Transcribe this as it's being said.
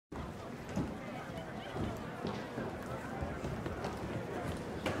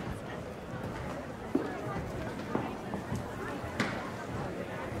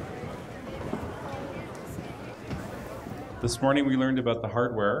This morning we learned about the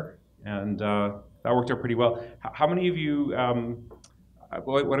hardware, and that worked out pretty well. How many of you,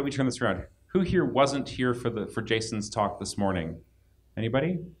 why don't we turn this around? Who here wasn't here for Jason's talk this morning?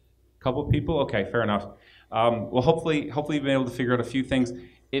 Anybody? A couple of people? Okay, fair enough. Well, hopefully you've been able to figure out a few things.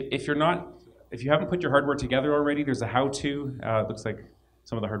 If you haven't put your hardware together already, there's a how-to. Looks like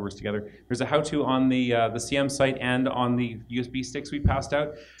some of the hardware's together. There's a how-to on the CM site and on the USB sticks we passed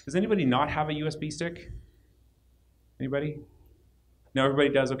out. Does anybody not have a USB stick? Anybody? No, everybody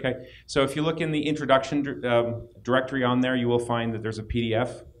does? Okay. So if you look in the introduction directory on there, you will find that there's a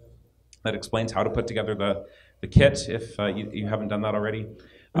PDF that explains how to put together the kit if you haven't done that already.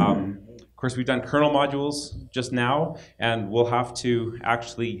 Of course, we've done kernel modules just now, and we'll have to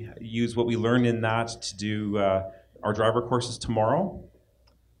actually use what we learn in that to do our driver courses tomorrow.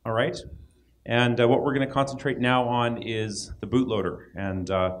 All right? And what we're going to concentrate now on is the bootloader.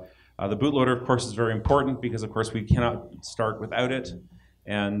 And the bootloader, of course, is very important because, of course, we cannot start without it.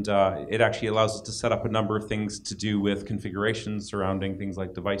 And it actually allows us to set up a number of things to do with configurations surrounding things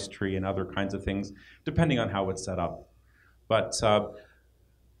like device tree and other kinds of things, depending on how it's set up. But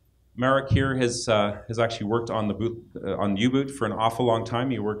Marek here has actually worked on on U-Boot for an awful long time.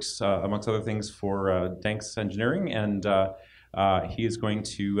 He works, amongst other things, for Danks Engineering, and he is going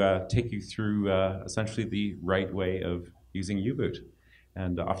to take you through essentially the right way of using U-Boot.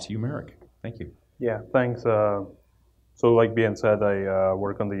 And off to you, Marek. Thank you. Yeah, thanks. So like Ben said, I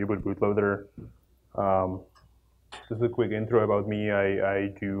work on the U-Boot bootloader. Just a quick intro about me. I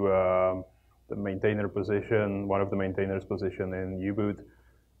do the maintainer position, one of the maintainers position in U-Boot.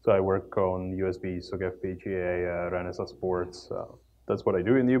 So I work on USB, SoC-FPGA, Renesas ports. That's what I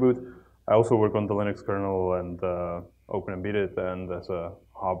do in U-Boot. I also work on the Linux kernel and Open Embedded, and as a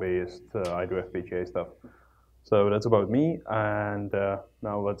hobbyist, I do FPGA stuff. So that's about me, and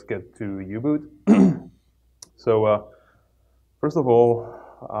now let's get to U-Boot. So first of all,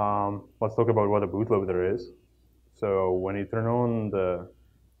 let's talk about what a bootloader is. So when you turn on the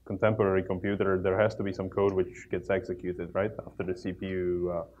contemporary computer, there has to be some code which gets executed, right, after the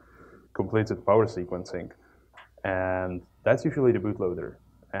CPU completes its power sequencing. And that's usually the bootloader.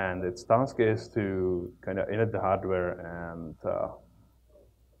 And its task is to kind of init the hardware and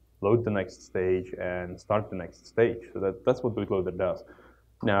load the next stage and start the next stage. So that's what bootloader does.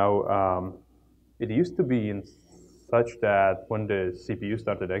 Now, it used to be in such that when the CPU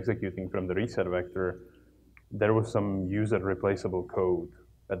started executing from the reset vector, there was some user replaceable code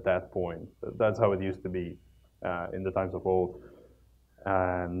at that point. That's how it used to be in the times of old.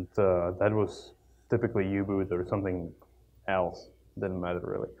 And that was typically U-Boot or something else. Didn't matter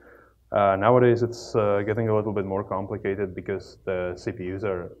really. Nowadays it's getting a little bit more complicated because the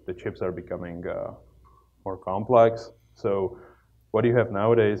chips are becoming more complex. So what you have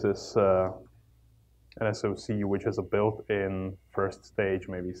nowadays is an SoC which has a built-in first stage,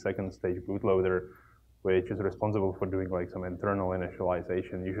 maybe second stage bootloader, which is responsible for doing like some internal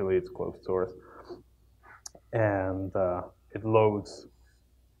initialization. Usually it's closed source. And it loads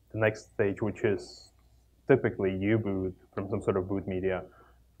the next stage, which is typically U-Boot from some sort of boot media,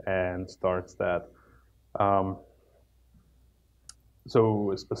 and starts that.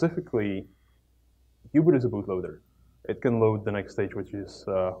 So specifically, U-Boot is a bootloader. It can load the next stage, which is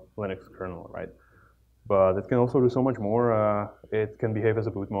Linux kernel, right? But it can also do so much more. It can behave as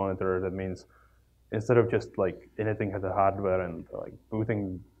a boot monitor. That means instead of just like initting the hardware and like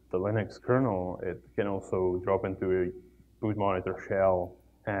booting the Linux kernel, it can also drop into a boot monitor shell,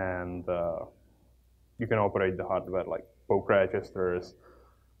 and you can operate the hardware like poke registers.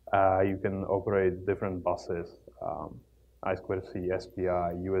 You can operate different buses, I2C,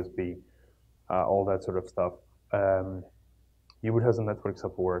 SPI, USB, all that sort of stuff. U-Boot has a network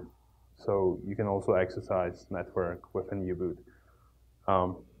support, so you can also exercise network within U-Boot.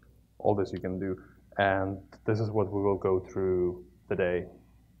 All this you can do, and this is what we will go through today.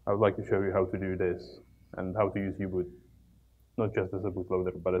 I would like to show you how to do this and how to use U-Boot, not just as a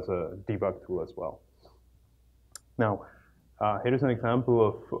bootloader, but as a debug tool as well. Now, here is an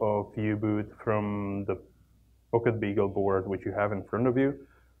example of U-Boot from the Pocket Beagle board, which you have in front of you.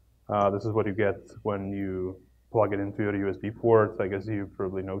 This is what you get when you plug it into your USB port. I guess you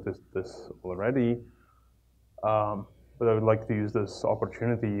probably noticed this already. But I would like to use this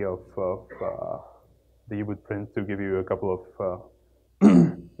opportunity of the U-Boot print to give you a couple of,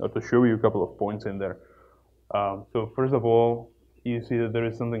 or to show you a couple of points in there. So first of all, you see that there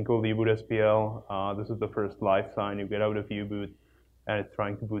is something called U-Boot SPL. This is the first live sign you get out of U-Boot, and it's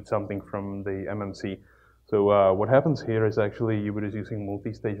trying to boot something from the MMC. So what happens here is actually U-Boot is using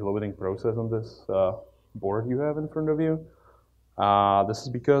multi-stage loading process on this board you have in front of you. This is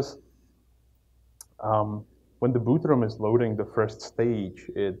because when the boot ROM is loading the first stage,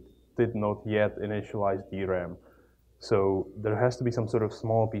 it did not yet initialize DRAM. So there has to be some sort of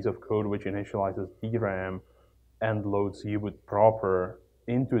small piece of code which initializes DRAM and loads U-boot proper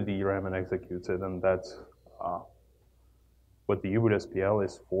into DRAM and executes it, and that's what the U-boot SPL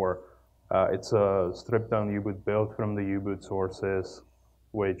is for. It's a stripped-down U-boot built from the U-boot sources,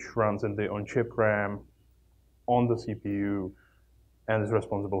 which runs in the on-chip RAM on the CPU and is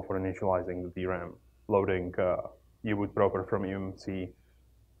responsible for initializing the DRAM, loading U-boot proper from eMMC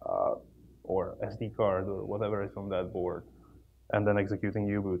or SD card or whatever is on that board, and then executing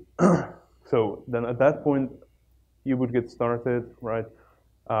U-boot. So then at that point, U-boot gets started, right?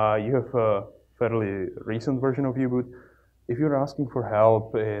 You have a fairly recent version of U-boot. If you're asking for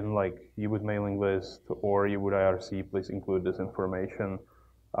help in like U-boot mailing list or U-boot IRC, please include this information.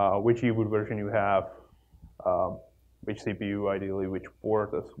 Which U-boot version you have, which CPU ideally, which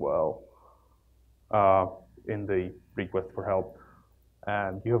port as well, in the request for help.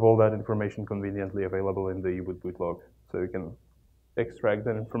 And you have all that information conveniently available in the U-boot bootlog, so you can extract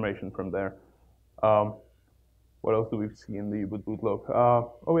that information from there. What else do we see in the U-boot bootlog?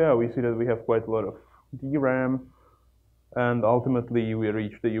 Oh yeah, we see that we have quite a lot of DRAM, and ultimately we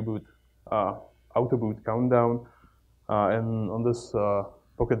reach the U-boot auto boot countdown. And on this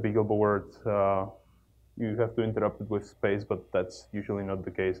Pocket Beagle board, you have to interrupt it with space, but that's usually not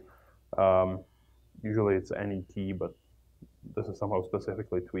the case. Usually it's any key, but this is somehow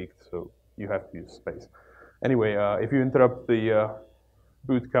specifically tweaked, so you have to use space. Anyway, if you interrupt the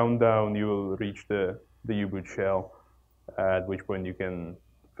boot countdown, you will reach the U-boot shell, at which point you can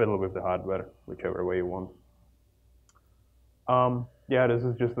fiddle with the hardware, whichever way you want. Yeah, this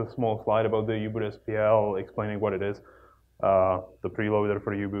is just a small slide about the U-boot SPL, explaining what it is. The preloader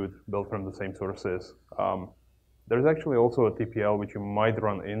for U-boot, built from the same sources. There's actually also a TPL which you might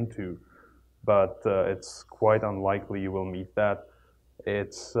run into, but it's quite unlikely you will meet that.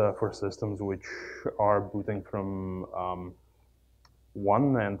 It's for systems which are booting from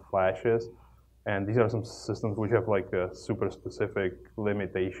one NAND flashes, and these are some systems which have like a super specific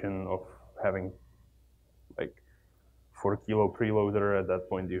limitation of having like 4 kilo preloader. At that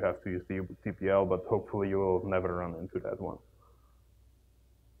point you have to use the U-boot TPL, but hopefully you will never run into that one.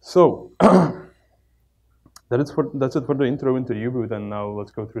 So that's it for the intro into U-boot, and now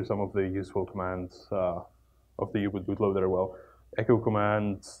let's go through some of the useful commands of the U-boot bootloader. Well, echo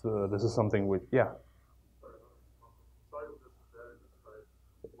command, this is something with, yeah.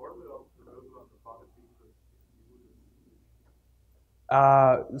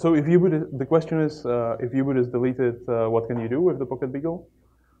 So if U-boot, the question is, if U-boot is deleted, what can you do with the Pocket Beagle?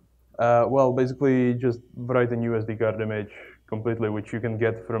 Well, basically just write a new SD card image completely, which you can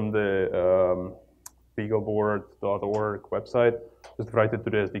get from the beagleboard.org website. Just write it to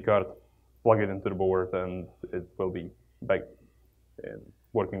the SD card, plug it into the board, and it will be back in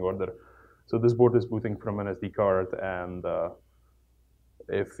working order. So this board is booting from an SD card, and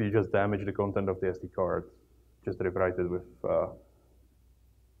if you just damage the content of the SD card, just rewrite it with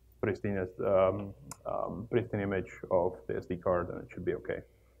pristine image of the SD card, and it should be okay.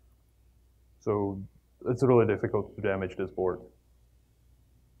 So it's really difficult to damage this board.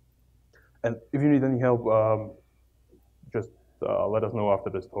 And if you need any help, just let us know after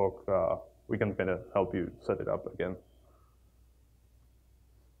this talk. We can kind of help you set it up again.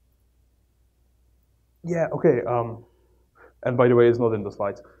 Yeah, okay. And by the way, it's not in the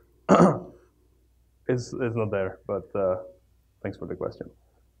slides. It's not there, but thanks for the question.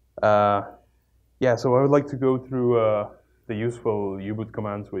 Yeah, so I would like to go through the useful U-boot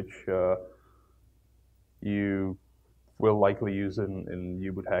commands which you will likely use in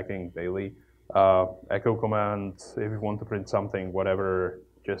U-boot hacking daily. Echo command, if you want to print something, whatever,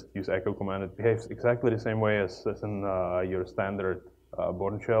 just use echo command. It behaves exactly the same way as in your standard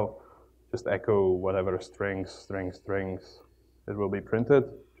Bourne shell. Just echo whatever strings. It will be printed,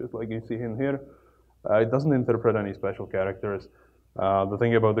 just like you see in here. It doesn't interpret any special characters. The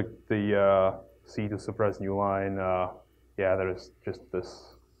thing about the C to suppress new line, yeah, there is just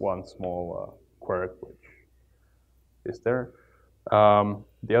this one small quirk which is there.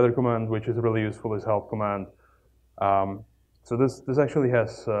 The other command which is really useful is help command. So this actually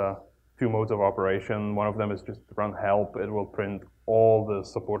has two modes of operation. One of them is just run help. It will print all the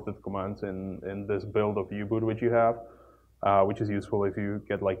supported commands in this build of U-boot which you have, which is useful if you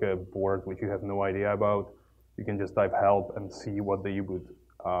get like a board which you have no idea about. You can just type help and see what the U-boot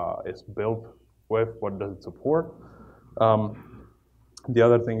is built with, what does it support. The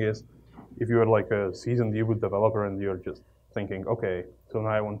other thing is, if you are like a seasoned U-boot developer and you're just thinking, okay, so now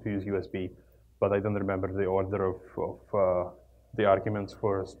I want to use USB, but I don't remember the order of the arguments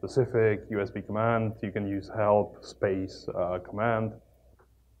for a specific USB command. You can use help space command,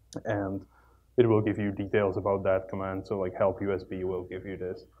 and it will give you details about that command. So like help USB will give you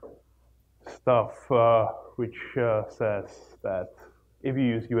this stuff which says that if you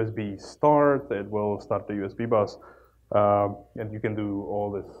use USB start, it will start the USB bus, and you can do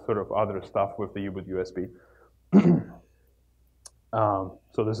all this sort of other stuff with the U-boot USB.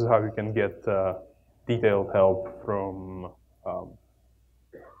 So this is how you can get detailed help from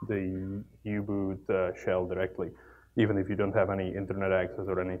the U-boot shell directly, even if you don't have any internet access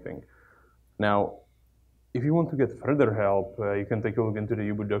or anything. Now, if you want to get further help, you can take a look into the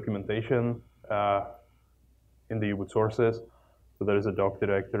U-boot documentation in the U-boot sources. So there is a doc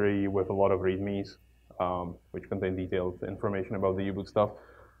directory with a lot of readmes, which contain detailed information about the U-boot stuff.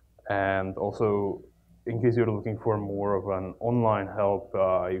 And also, in case you're looking for more of an online help,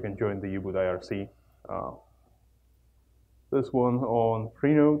 you can join the U-boot IRC. This one on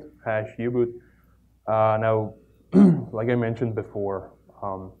Freenode, #U-boot. Now, like I mentioned before,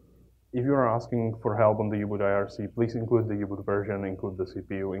 if you're asking for help on the U-boot IRC, please include the U-boot version, include the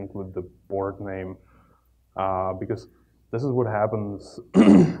CPU, include the board name, because this is what happens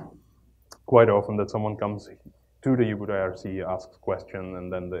quite often, that someone comes to the U-boot IRC, asks a question,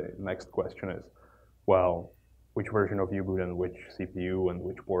 and then the next question is, well, which version of U-boot and which CPU and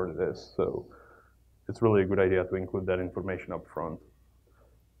which board it is. So it's really a good idea to include that information up front.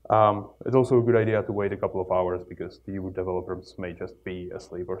 It's also a good idea to wait a couple of hours because the U-boot developers may just be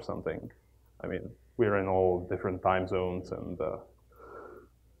asleep or something. I mean, we're in all different time zones, and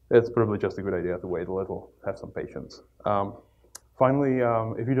it's probably just a good idea to wait a little, have some patience. Finally,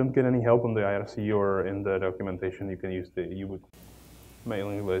 if you don't get any help on the IRC or in the documentation, you can use the U-boot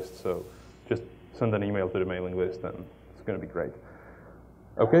mailing list. So just send an email to the mailing list, and it's going to be great.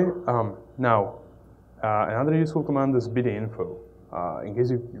 Okay, now, another useful command is bdinfo. In case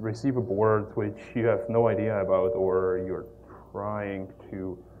you receive a board which you have no idea about, or you're trying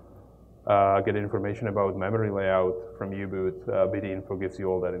to get information about memory layout from U-boot, bdinfo gives you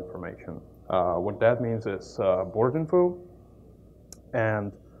all that information. What that means is board info,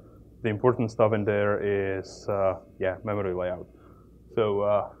 and the important stuff in there is memory layout.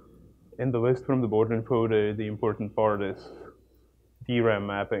 So in the list from the board info, the important part is DRAM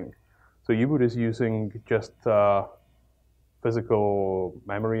mapping. So U-boot is using just physical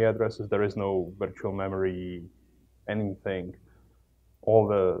memory addresses. There is no virtual memory anything. All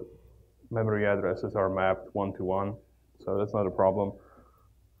the memory addresses are mapped one-to-one, so that's not a problem.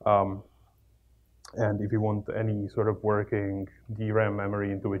 And if you want any sort of working DRAM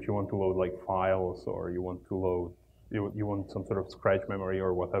memory into which you want to load like files, or you want to load, you want some sort of scratch memory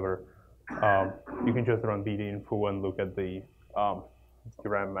or whatever, you can just run bdinfo and look at the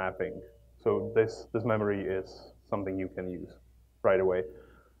DRAM mapping. So this memory is something you can use right away.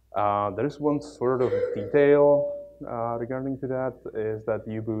 There is one sort of detail regarding to that, is that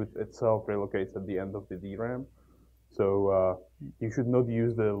U-boot itself relocates at the end of the DRAM. So you should not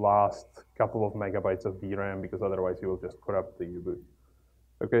use the last couple of megabytes of DRAM, because otherwise you will just corrupt the U-boot.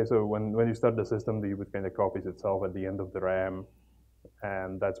 Okay, so when you start the system, the U-boot kind of copies itself at the end of the RAM,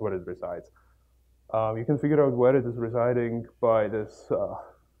 and that's where it resides. You can figure out where it is residing by this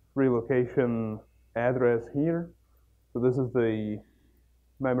relocation address here. So this is the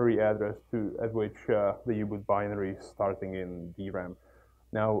memory address at which the U-boot binary is starting in DRAM.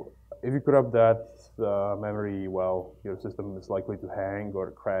 Now, if you corrupt that memory, well, your system is likely to hang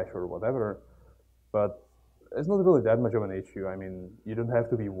or crash or whatever, but it's not really that much of an issue. I mean, you don't have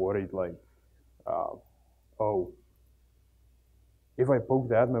to be worried like, oh, if I poke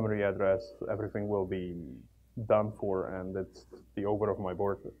that memory address, everything will be done for and it's the over of my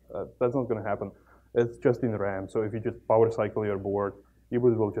board. That's not going to happen. It's just in RAM. So if you just power cycle your board,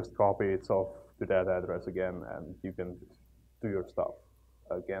 U-boot will just copy itself to that address again, and you can just do your stuff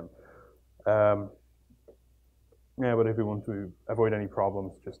again. Yeah, but if you want to avoid any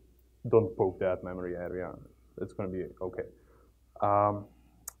problems, just don't poke that memory area. It's going to be okay.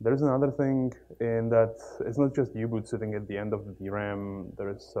 There's another thing in that it's not just U-boot sitting at the end of the DRAM. There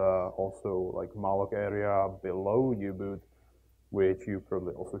is also like malloc area below U-boot, which you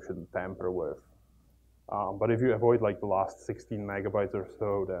probably also shouldn't tamper with. But if you avoid like the last 16 megabytes or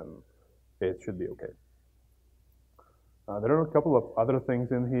so, then it should be okay. There are a couple of other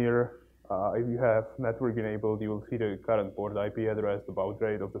things in here. If you have network enabled, you will see the current port IP address, the baud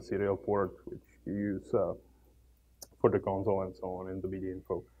rate of the serial port, which you use for the console and so on in the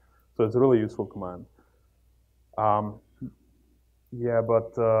bdinfo. So it's a really useful command. Yeah,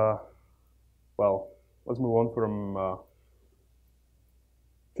 but well, let's move on from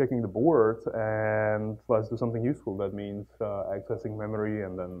checking the board and let's do something useful. That means accessing memory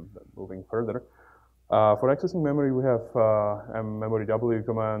and then moving further. For accessing memory, we have memory W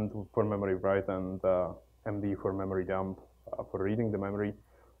command for memory write and MD for memory dump for reading the memory.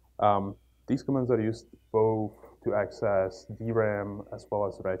 These commands are used both to access DRAM as well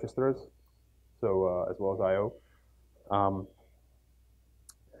as registers, so as well as I/O.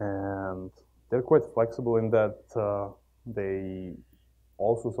 And they're quite flexible in that they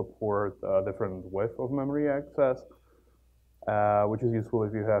also support different width of memory access, which is useful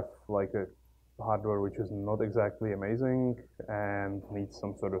if you have like a hardware which is not exactly amazing and needs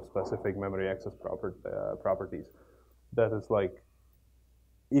some sort of specific memory access properties. That is like,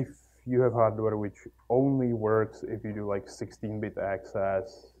 if you have hardware which only works if you do like 16-bit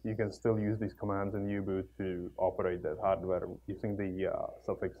access, you can still use these commands in U-boot to operate that hardware using the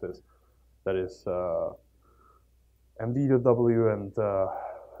suffixes. That is md.w and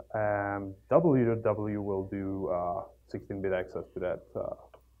w.w will do 16-bit access to that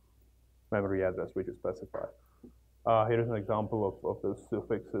memory address which is specified. Here's an example of those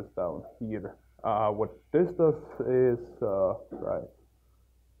suffixes down here. What this does is,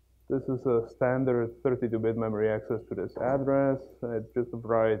 this is a standard 32-bit memory access to this address. It just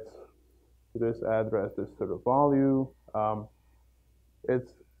writes to this address this sort of value.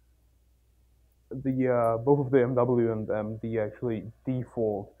 It's the both of the MW and MD actually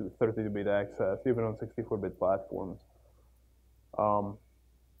default to 32-bit access, even on 64-bit platforms.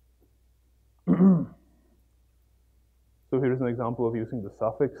 So here's an example of using the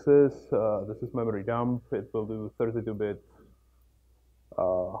suffixes. This is memory dump. It will do 32-bit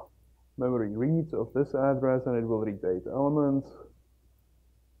memory reads of this address, and it will read 8 elements.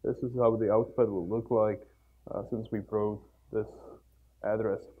 This is how the output will look like. Since we wrote this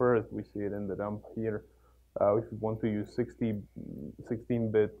address first, we see it in the dump here. If we want to use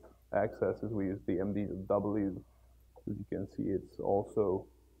 16-bit accesses, we use the md.w. As you can see, it's also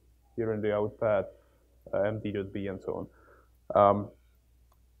here in the output, md.b, and so on.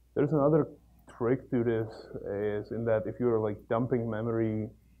 There's another trick to this, is in that if you're like dumping memory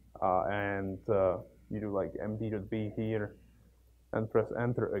and you do like md.b here and press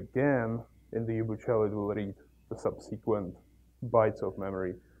enter again, in the U-boot shell it will read the subsequent bytes of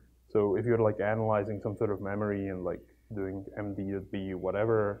memory. So if you're like analyzing some sort of memory and like doing md.b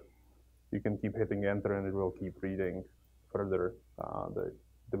whatever, you can keep hitting enter and it will keep reading further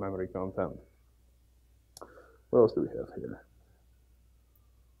the memory content. What else do we have here?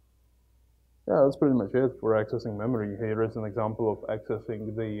 Yeah, that's pretty much it for accessing memory. Here is an example of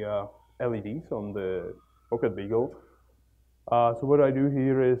accessing the LEDs on the Pocket Beagle. So what I do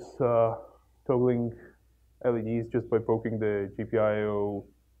here is toggling LEDs just by poking the GPIO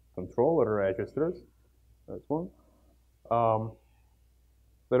controller registers. That's one.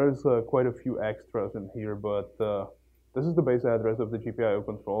 There is quite a few extras in here, but this is the base address of the GPIO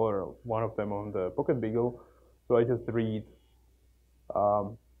controller, one of them on the Pocket Beagle. So I just read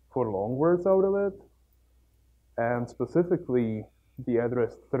 4 long words out of it, and specifically the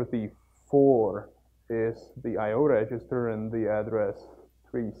address 34 is the I/O register, and the address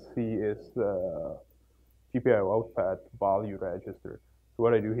 3C is the GPIO output value register. So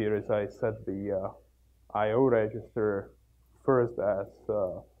what I do here is I set the I/O register first as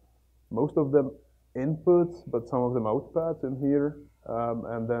most of them inputs, but some of them outputs in here,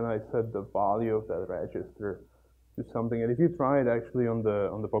 and then I set the value of that register to something. And if you try it actually on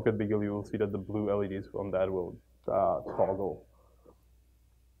the Pocket Beagle, you will see that the blue LEDs on that will toggle.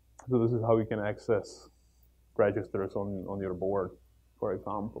 So this is how you can access registers on your board, for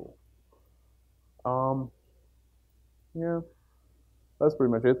example. Yeah, that's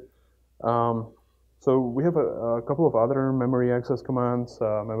pretty much it. So we have a couple of other memory access commands.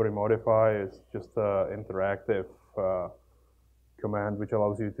 Memory modify is just an interactive command which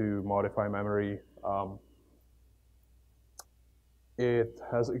allows you to modify memory. It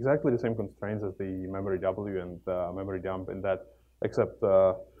has exactly the same constraints as the memory W and memory dump in that, except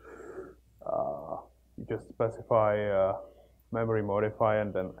you just specify memory modify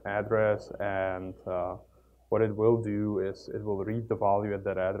and then address, and what it will do is it will read the value at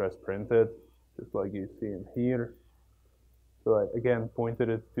that address printed, just like you see in here. So I again pointed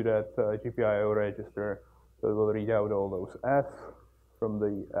it to that GPIO register, so it will read out all those F from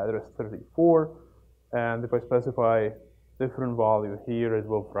the address 34, and if I specify different value here, it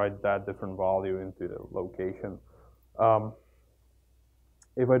will write that different value into the location.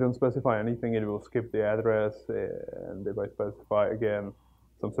 If I don't specify anything, it will skip the address, and if I specify again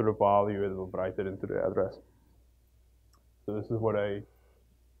some sort of value, it will write it into the address. So this is what I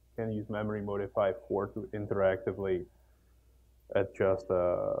can use memory modify for, to interactively just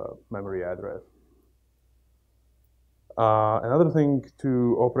a memory address. Another thing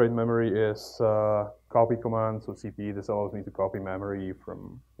to operate memory is copy command. So CP, this allows me to copy memory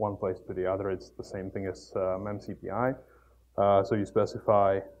from one place to the other. It's the same thing as memcpi. So you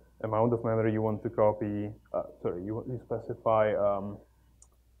specify amount of memory you want to copy. You specify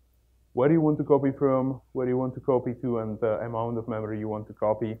where you want to copy from, where you want to copy to, and the amount of memory you want to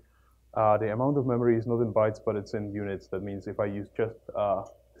copy. The amount of memory is not in bytes, but it's in units. That means if I use just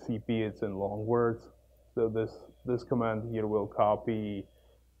CP, it's in long words. So this command here will copy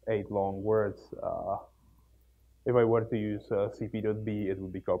 8 long words. If I were to use cp.b, it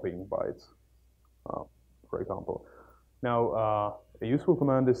would be copying bytes, for example. Now, a useful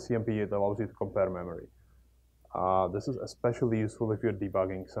command is cmp. It allows you to compare memory. This is especially useful if you're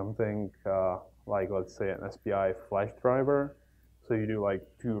debugging something like, let's say, an SPI flash driver. So you do like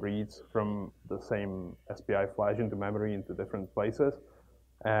 2 reads from the same SPI flash into memory into different places.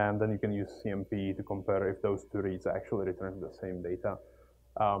 And then you can use CMP to compare if those 2 reads actually return the same data.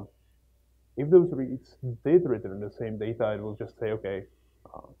 If those reads did return the same data, it will just say, okay,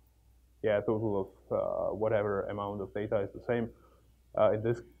 yeah, total of whatever amount of data is the same. In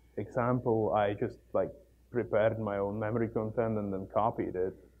this example, I just like prepared my own memory content and then copied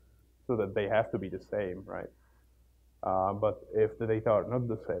it so that they have to be the same, right? But if the data are not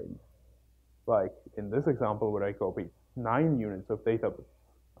the same, like in this example where I copied 9 units of data, but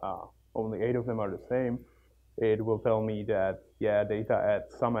only 8 of them are the same, it will tell me that, yeah, data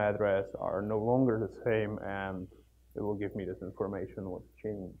at some address are no longer the same, and it will give me this information what's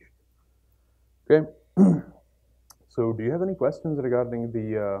changed. Okay, so do you have any questions regarding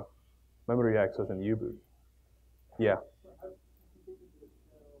the memory access in U-boot? Yeah.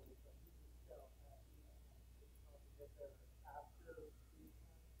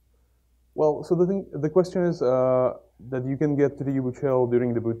 Well, so the question is that you can get to the U-boot shell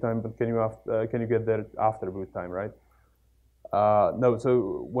during the boot time, but can you get there after boot time, right? No.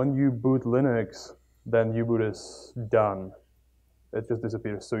 So when you boot Linux, then U-boot is done. It just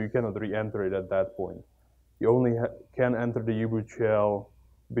disappears. So you cannot re-enter it at that point. You only can enter the U-boot shell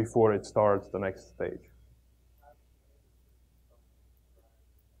before it starts the next stage.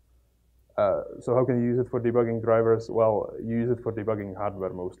 So how can you use it for debugging drivers? Well, you use it for debugging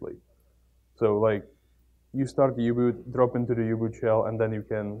hardware mostly. So like you start the U-boot, drop into the U-boot shell, and then you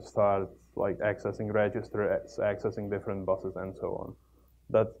can start like accessing registers, accessing different buses, and so on.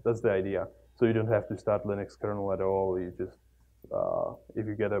 That's the idea. So you don't have to start Linux kernel at all. You just if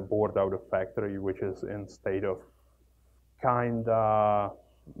you get a board out of factory, which is in state of kinda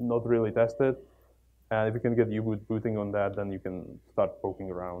not really tested, and if you can get U-boot booting on that, then you can start poking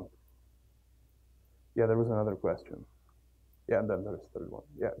around. Yeah, there was another question. Yeah, and then there's the third one.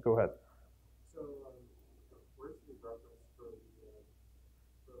 Yeah, go ahead. So, where's the reference for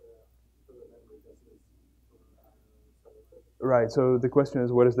the memory addresses? Right. So the question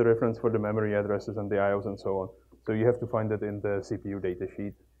is, what is the reference for the memory addresses and the IOs and so on? So you have to find it in the CPU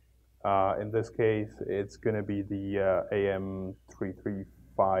datasheet. In this case, it's going to be the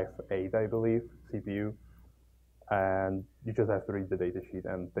AM3358, I believe, CPU, and you just have to read the datasheet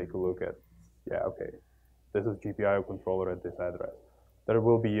and take a look at, yeah, okay, this is GPIO controller at this address. There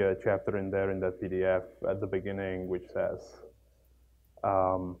will be a chapter in there in that PDF at the beginning which says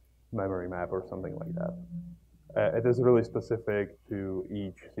memory map or something like that. It is really specific to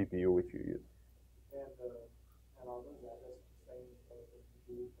each CPU which you use. And all those addresses the same as the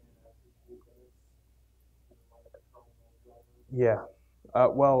boot and after boot minutes? Yeah.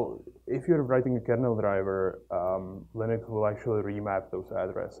 Well, if you're writing a kernel driver, Linux will actually remap those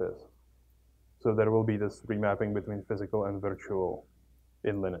addresses. So there will be this remapping between physical and virtual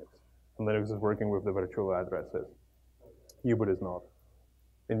in Linux. And Linux is working with the virtual addresses. U-boot is not.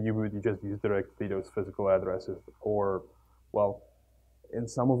 In U-boot, you just use directly those physical addresses. Or, well, in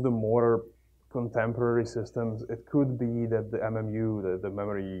some of the more contemporary systems, it could be that the MMU, the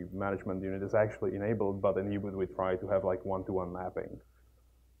memory management unit, is actually enabled, but in U-boot we try to have like one-to-one mapping.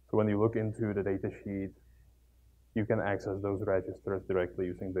 So when you look into the datasheet, you can access those registers directly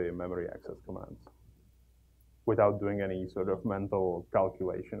using the memory access commands without doing any sort of mental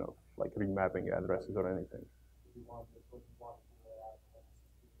calculation of like remapping addresses or anything.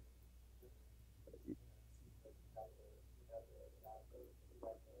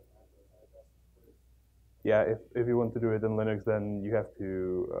 Yeah, if you want to do it in Linux, then you have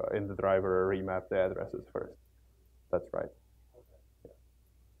to, in the driver, remap the addresses first. That's right. Yeah.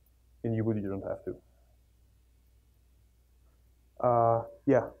 In U-boot, you don't have to.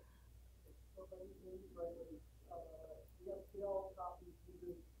 Yeah.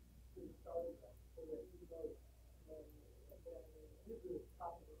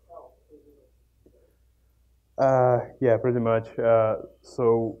 Yeah, pretty much.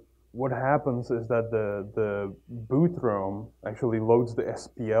 So what happens is that the boot ROM actually loads the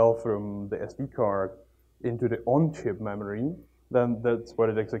SPL from the SD card into the on-chip memory. Then that's where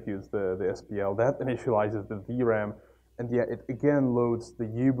it executes the SPL. That initializes the DRAM, and yeah, it again loads the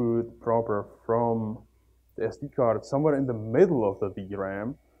U-boot proper from the SD card somewhere in the middle of the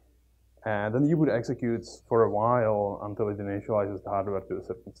DRAM, and then U-boot executes for a while until it initializes the hardware to a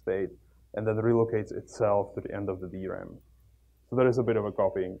certain state, and then relocates itself to the end of the DRAM. So there is a bit of a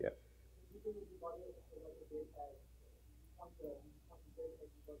copying, yeah.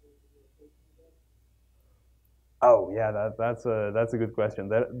 Oh yeah, that's a good question.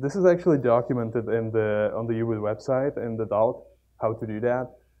 This is actually documented in on the U-boot website in the DALT how to do that.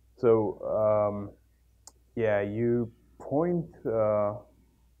 So yeah, you point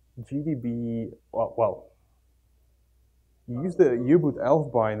GDB you use the U-boot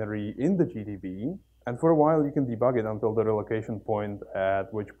ELF binary in the GDB, and for a while you can debug it until the relocation point,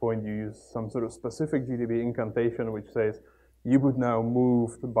 at which point you use some sort of specific GDB incantation which says U-boot now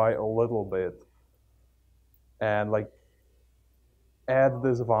moved by a little bit, and like add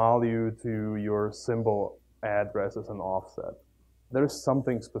this value to your symbol address as an offset. There is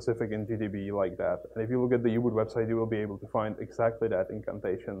something specific in GDB like that, and if you look at the U-boot website, you will be able to find exactly that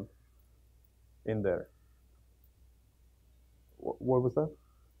incantation in there. What was that?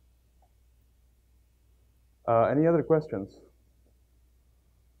 Any other questions?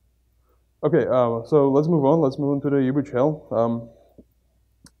 Okay, so let's move on. Let's move on to the U-boot shell.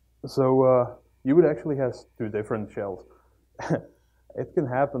 U-boot actually has two different shells. It can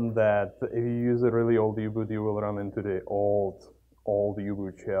happen that if you use a really old U-boot, you will run into the old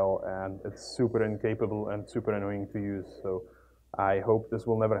U-boot shell, and it's super incapable and super annoying to use. So I hope this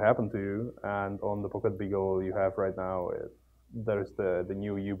will never happen to you. And on the Pocket Beagle you have right now, there's the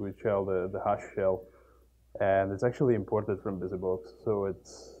new U-boot shell, the hash shell, and it's actually imported from BusyBox, so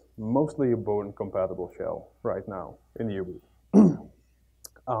it's mostly a bone-compatible shell right now in U-boot.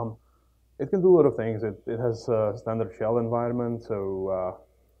 It can do a lot of things. It has a standard shell environment, so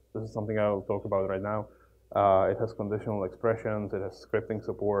this is something I'll talk about right now. It has conditional expressions, it has scripting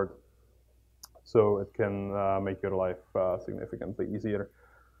support, so it can make your life significantly easier.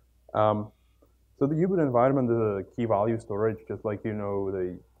 So the U-boot environment is a key value storage, just like you know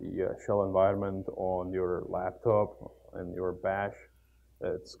the shell environment on your laptop and your bash.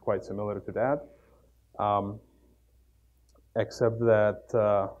 It's quite similar to that, except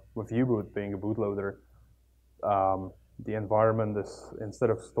that with U-boot being a bootloader, the environment is,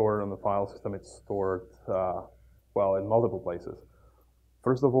 instead of stored on the file system, it's stored, well, in multiple places.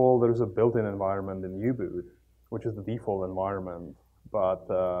 First of all, there's a built-in environment in U-boot, which is the default environment. But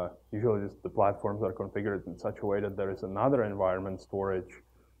usually the platforms are configured in such a way that there is another environment storage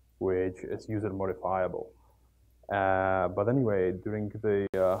which is user modifiable. But anyway, during the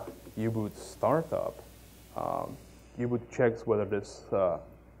U-boot startup, U-boot checks whether this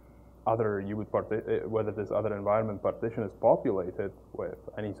other environment partition is populated with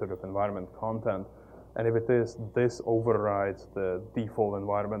any sort of environment content, and if it is, this overrides the default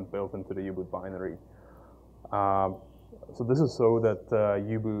environment built into the U-boot binary. So this is so that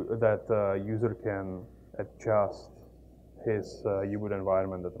user can adjust his U-boot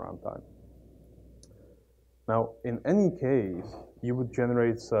environment at runtime. Now, in any case, U-boot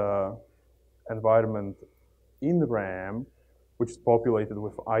generates environment in RAM, which is populated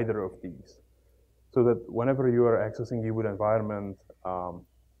with either of these, so that whenever you are accessing U-boot environment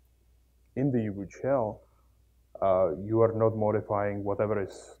in the U-boot shell, you are not modifying whatever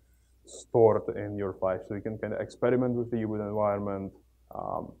is stored in your flash. So you can kind of experiment with the U-boot environment,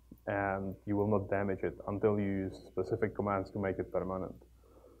 and you will not damage it until you use specific commands to make it permanent.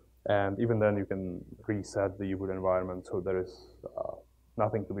 And even then, you can reset the U-boot environment, so there is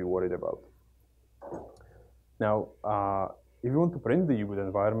nothing to be worried about. Now, if you want to print the U-boot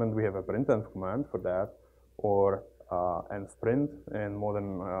environment, we have a printf command for that, or envprint in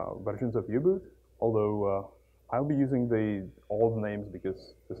modern versions of U-boot, although I'll be using the old names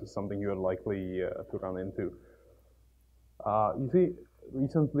because this is something you are likely to run into. You see,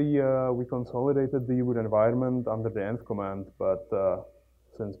 recently we consolidated the U-boot environment under the env command, but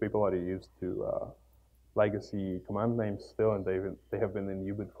since people are used to legacy command names still, and they have been in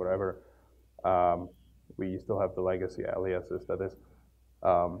U-boot forever, we still have the legacy aliases. That is,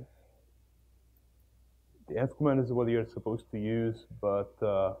 the env command is what you're supposed to use, but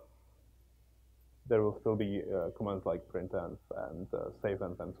there will still be commands like printenv and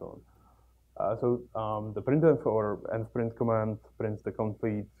saveenv and so on. So the printf or envprint command prints the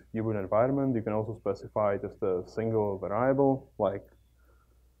complete U-boot environment. You can also specify just a single variable, like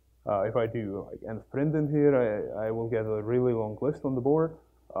If I do like env print in here, I will get a really long list on the board.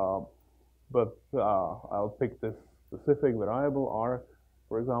 But I'll pick this specific variable, arc,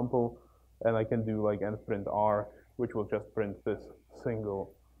 for example, and I can do like env print arc, which will just print this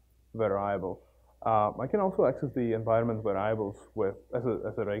single variable. I can also access the environment variables with as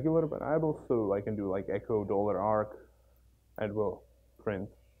a regular variable, so I can do like echo $arc, and it will print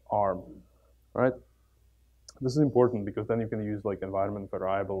arm, right? This is important because then you can use like environment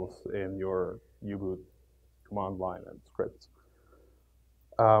variables in your U-boot command line and scripts.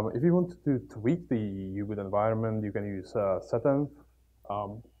 If you want to tweak the U-boot environment, you can use setenv.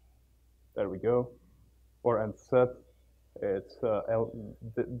 There we go, or envset. It's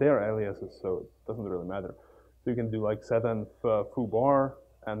they're aliases, so it doesn't really matter. So you can do like setenv foo bar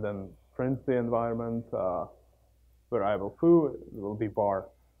and then print the environment variable foo. It will be bar.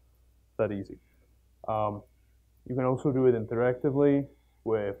 That easy. You can also do it interactively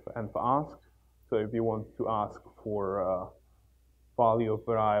with env-ask. So if you want to ask for value of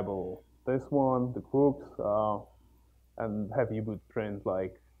variable this one, the cooks, and have U-boot print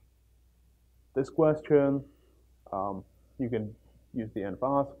like this question, you can use the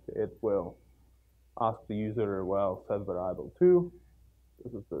env-ask. It will ask the user, well, set variable 2.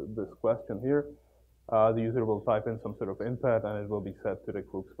 This is this question here. The user will type in some sort of input, and it will be set to the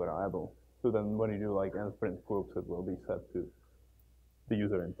cooks variable. So then when you do like env print cooks, it will be set to the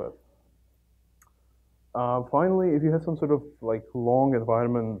user input. Finally, if you have some sort of like long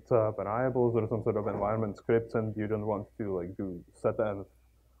environment variables or some sort of environment scripts, and you don't want to like do setenv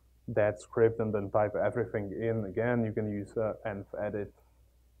that script and then type everything in again, you can use env edit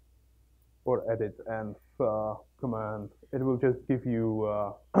or edit env command. It will just give you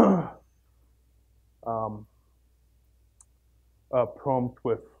a prompt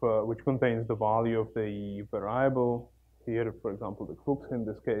with which contains the value of the variable. Here, for example, the cooks in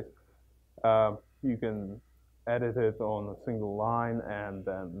this case. You can edit it on a single line and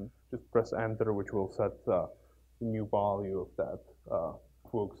then just press enter, which will set the new value of that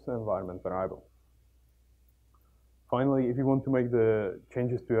cooks environment variable. Finally, if you want to make the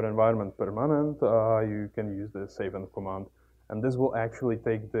changes to your environment permanent, you can use the save-env command. And this will actually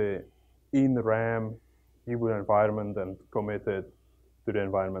take the in-RAM U-boot environment and commit it to the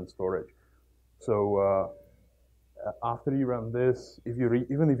environment storage. So after you run this,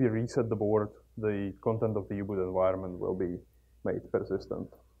 even if you reset the board, the content of the U-boot environment will be made persistent.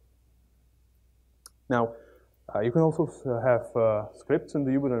 Now, you can also have scripts in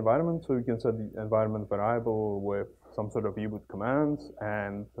the U-boot environment, so you can set the environment variable with some sort of U-boot commands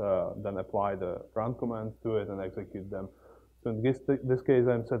and then apply the run commands to it and execute them. So in this case,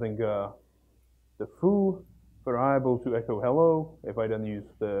 I'm setting the foo variable to echo hello. If I then use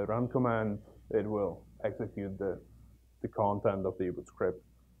the run command, it will execute the content of the U-boot script.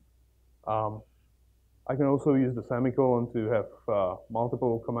 I can also use the semicolon to have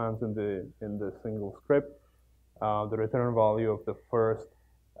multiple commands in the single script. The return value of the first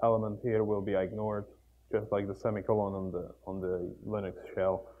element here will be ignored, just like the semicolon on the Linux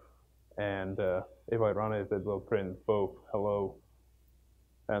shell. And if I run it, it will print both hello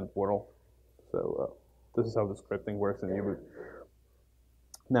and world. So this is how the scripting works in U-boot.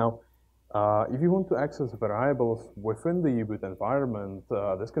 Now, if you want to access variables within the U-boot environment,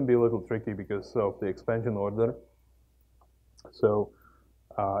 this can be a little tricky because of the expansion order. So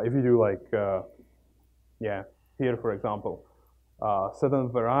if you do like, here for example, set a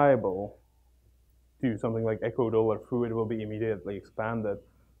variable to something like echo $foo, it will be immediately expanded.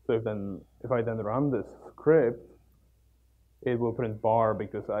 So if I then run this script, it will print bar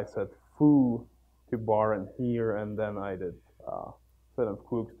because I set foo to bar in here, and then I did set of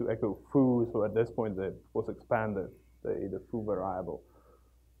cooks to echo foo. So at this point, it was expanded, the foo variable.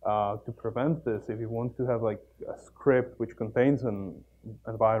 To prevent this, if you want to have like a script which contains an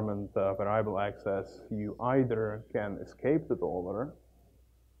environment variable access, you either can escape the $,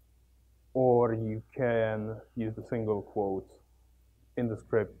 or you can use the single quotes in the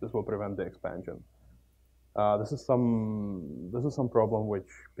script. This will prevent the expansion. This is some problem which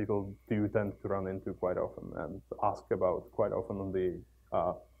people do tend to run into quite often and ask about quite often on the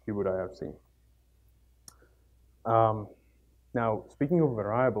U-boot IRC. Now, speaking of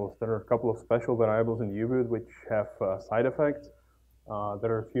variables, there are a couple of special variables in U-boot which have side effects.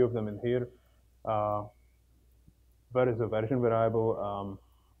 There are a few of them in here. There is a version variable.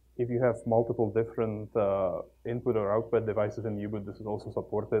 If you have multiple different input or output devices in U-boot, this is also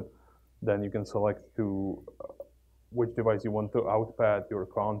supported. Then you can select to which device you want to output your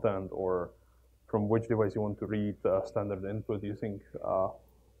content, or from which device you want to read standard input using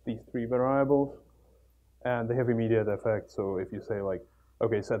these three variables. And they have immediate effect. So if you say like,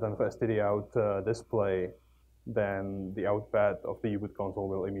 okay, set and std out display, then the out path of the U-boot console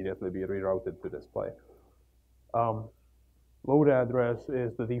will immediately be rerouted to display. Load address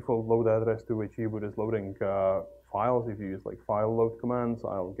is the default load address to which U-boot is loading files. If you use like file load commands,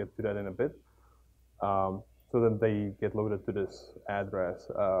 I'll get to that in a bit. So then they get loaded to this address.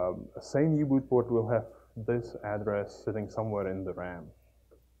 A sane U-boot port will have this address sitting somewhere in the RAM.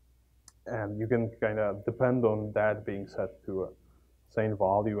 And you can kind of depend on that being set to a sane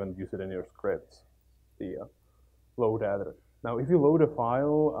value and use it in your scripts, the load address. Now, if you load a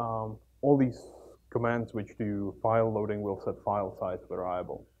file, all these commands which do file loading will set file size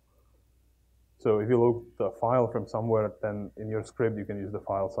variable. So if you load the file from somewhere, then in your script, you can use the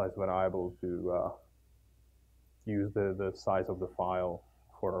file size variable to use the size of the file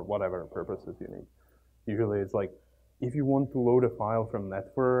for whatever purposes you need. Usually it's like, if you want to load a file from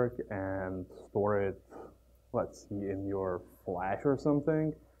network and store it, let's see, in your flash or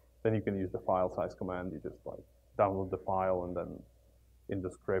something, then you can use the file size command. You just like download the file, and then in the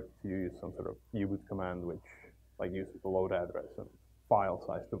script you use some sort of U-boot command which like uses the load address and file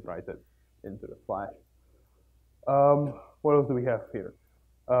size to write it into the flash. What else do we have here?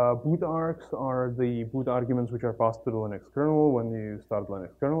 Boot args are the boot arguments which are passed to the Linux kernel when you start Linux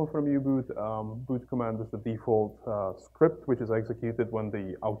kernel from U-boot. Boot command is the default script which is executed when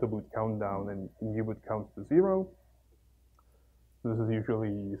the auto-boot countdown in U-boot counts to 0. This is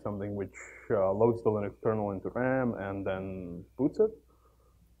usually something which loads the Linux kernel into RAM and then boots it.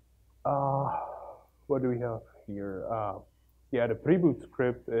 What do we have here? Yeah, the pre-boot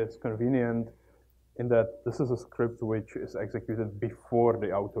script is convenient in that this is a script which is executed before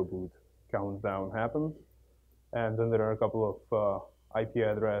the auto-boot countdown happens. And then there are a couple of IP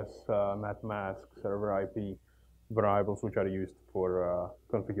address, net mask, server IP variables which are used for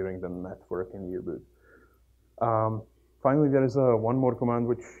configuring the network in U-boot. Finally, there is one more command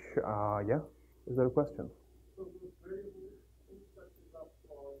which, yeah, is there a question? So those variables, who sets it up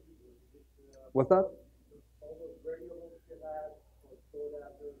for U-boot? What's that? All those variables you had, or stored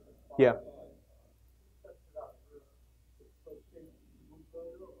address and file Yeah. size, who sets it up? So say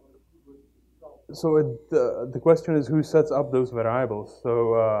bootloader or U-boot itself? So the question is who sets up those variables. So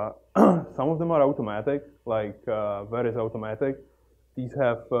some of them are automatic, like var is automatic. These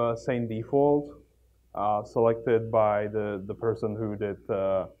have same default selected by the person who did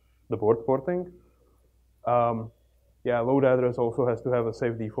the board porting. Yeah, load address also has to have a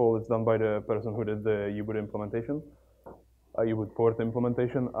safe default. It's done by the person who did the U-boot implementation, U-boot port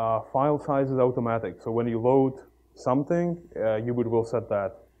implementation. File size is automatic. So when you load something, U-boot will set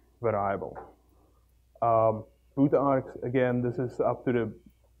that variable. Boot args, again, this is up to the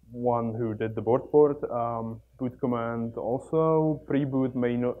one who did the board port. Boot command also, pre-boot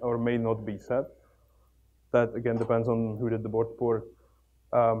may not or may not be set. That again depends on who did the board port.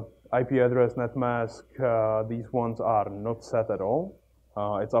 IP address, net mask, these ones are not set at all.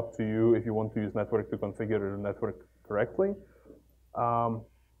 It's up to you if you want to use network to configure your network correctly.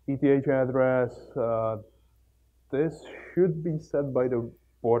 ETH address, this should be set by the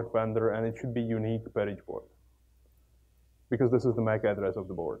board vendor, and it should be unique per each board, because this is the MAC address of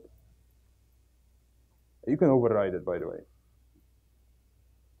the board. You can override it, by the way.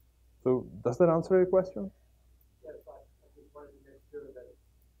 So does that answer your question? Yes, I just wanted to make sure that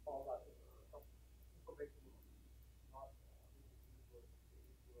all that information is not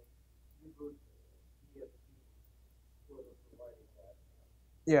U-boot ESP whoever provided that.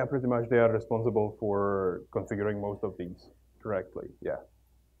 Yeah, pretty much they are responsible for configuring most of these correctly, yeah.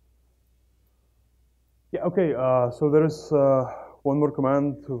 Yeah, okay, so there is one more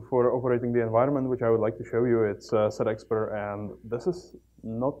command for operating the environment which I would like to show you. It's setexpr, and this is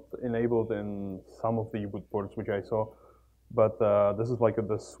not enabled in some of the U-boot ports which I saw, but this is like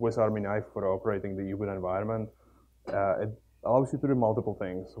the Swiss Army knife for operating the U-boot environment. It allows you to do multiple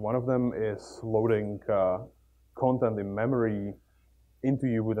things. One of them is loading content in memory into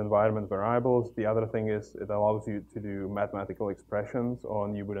U-boot environment variables. The other thing is it allows you to do mathematical expressions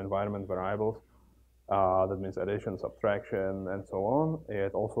on U-boot environment variables. That means addition, subtraction, and so on.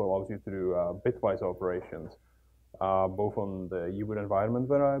 It also allows you to do bitwise operations, both on the U-boot environment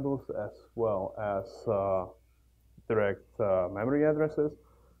variables as well as direct memory addresses.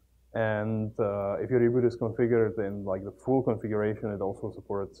 And if your U-boot is configured in like the full configuration, it also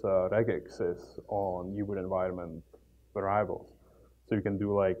supports regexes on U-boot environment variables. So you can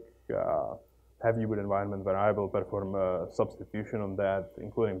do like have U-boot environment variable, perform a substitution on that,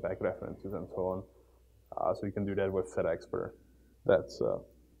 including back references and so on. So you can do that with setexpr. That's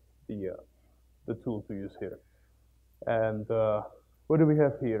the tool to use here. And what do we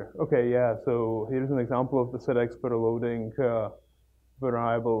have here? Okay, yeah, so here's an example of the setexpr loading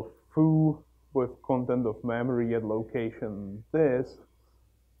variable foo with content of memory at location this,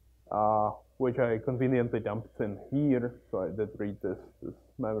 which I conveniently dumped in here, so I did read this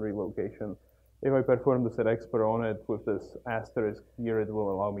memory location. If I perform the setexpr on it with this asterisk here, it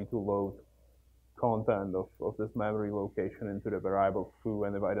will allow me to load content of this memory location into the variable foo,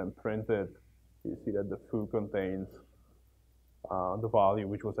 and if I then print it, you see that the foo contains the value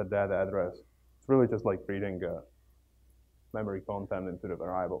which was at that address. It's really just like reading memory content into the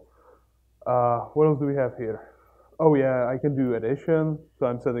variable. What else do we have here? Oh yeah, I can do addition. So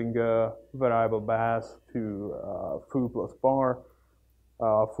I'm setting variable bas to foo plus bar.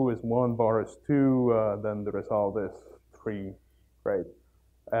 Foo is 1, bar is 2, then the result is 3, right?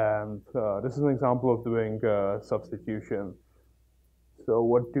 And this is an example of doing substitution. So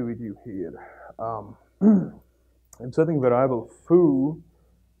what do we do here? I'm setting variable foo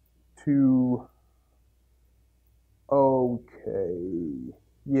to, okay,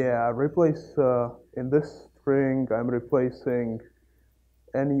 yeah, replace, in this string, I'm replacing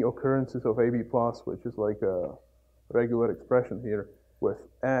any occurrences of AB+, which is like a regular expression here, with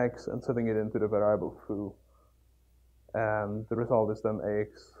x and setting it into the variable foo. And the result is then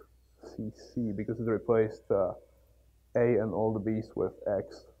axcc, because it replaced a and all the b's with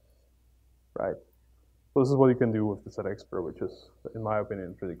x, right? So this is what you can do with the setexpr, which is, in my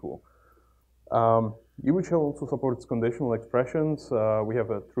opinion, pretty cool. U-boot shell also supports conditional expressions. We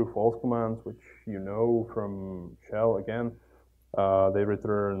have a true-false command, which you know from shell again. They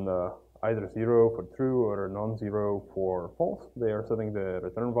return either 0 for true or non-zero for false. They are setting the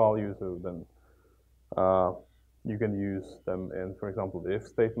return value, so then you can use them in, for example, the if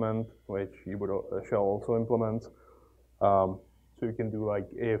statement, which U-boot shell also implements. So you can do like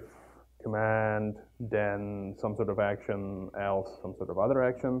if command, then some sort of action, else some sort of other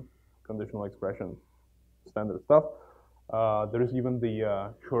action, conditional expression, standard stuff. There is even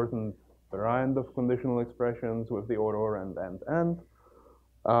the shortened variant of conditional expressions with the or and.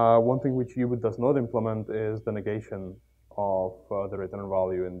 One thing which U-boot does not implement is the negation of the return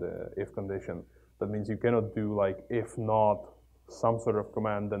value in the if condition. That means you cannot do like if not some sort of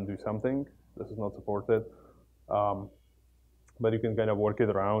command then do something. This is not supported. But you can kind of work it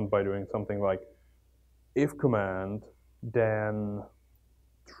around by doing something like if command, then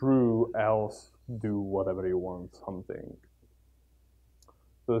true, else do whatever you want, something.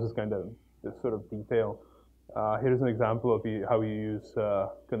 So this is kind of this sort of detail. Here's an example of how you use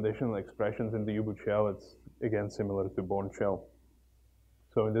conditional expressions in the U-boot shell. It's again similar to Bourne shell.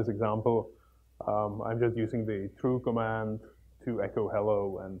 So in this example, I'm just using the true command to echo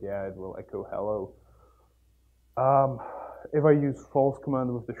hello, and yeah, it will echo hello. If I use false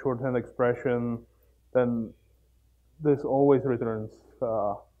command with the shorthand expression, then this always returns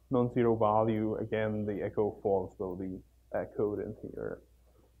non-zero value. Again, the echo false will be echoed in here.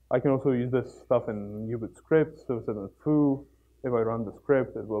 I can also use this stuff in U-boot scripts. So set in foo. If I run the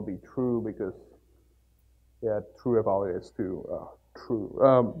script, it will be true because, yeah, true evaluates to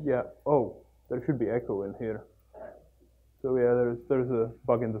true. Yeah. Oh, there should be echo in here. So yeah, there's a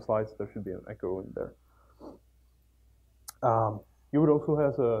bug in the slides. There should be an echo in there. U-boot also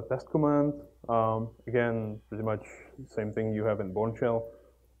has a test command. Again, pretty much the same thing you have in Bourne shell.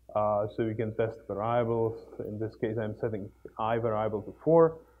 So you can test variables. In this case, I'm setting I variable to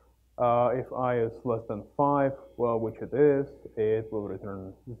 4. If I is less than 5, well, which it is, it will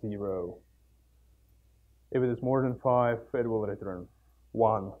return 0. If it is more than 5, it will return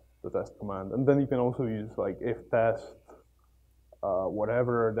 1, the test command. And then you can also use like if test,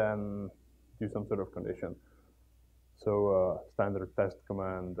 whatever, then do some sort of condition. So standard test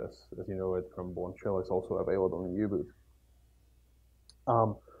command, as you know it from Bourne shell, is also available in U-boot.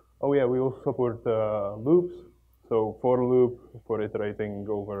 Oh yeah, we also support loops. So for loop for iterating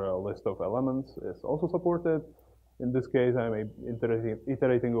over a list of elements is also supported. In this case, I'm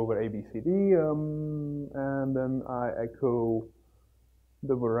iterating over ABCD, and then I echo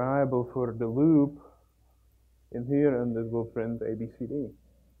the variable for the loop in here, and it will print ABCD.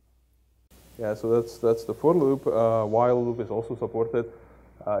 Yeah, so that's the for loop. While loop is also supported.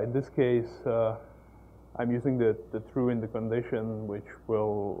 In this case, I'm using the true in the condition, which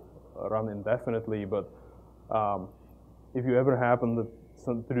will run indefinitely. But if you ever happen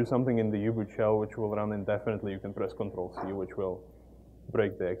to do something in the U-boot shell which will run indefinitely, you can press Ctrl-C, which will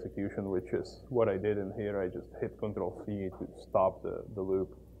break the execution, which is what I did in here. I just hit Ctrl-C to stop the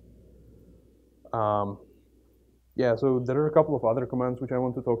loop. Yeah, so there are a couple of other commands which I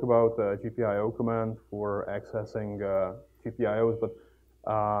want to talk about. GPIO command for accessing GPIOs, but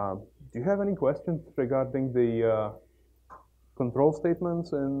do you have any questions regarding the control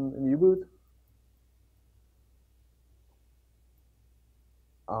statements in U-boot?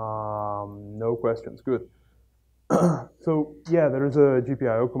 No questions, good. So yeah, there is a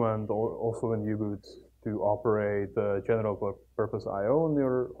GPIO command also in U-boot to operate general purpose I/O on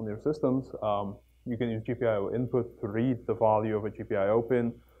your systems. You can use GPIO input to read the value of a GPIO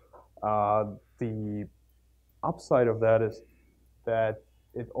pin. The upside of that is that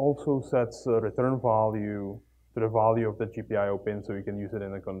it also sets a return value to the value of the GPIO pin, so you can use it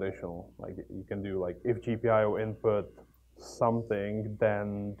in a conditional. Like you can do like if GPIO input something,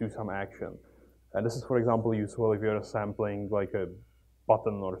 then do some action. And this is, for example, useful if you're sampling like a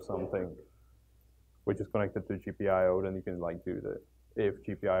button or something, which is connected to GPIO, then you can like do the if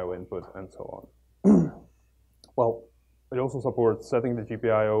GPIO input and so on. Well, it also supports setting the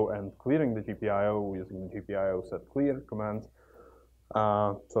GPIO and clearing the GPIO using the GPIO set clear command.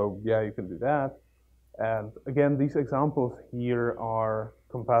 So yeah, you can do that. And again, these examples here are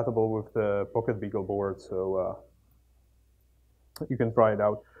compatible with the Pocket Beagle board, so you can try it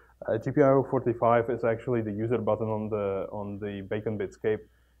out. GPIO 45 is actually the user button on the Bacon Bitscape,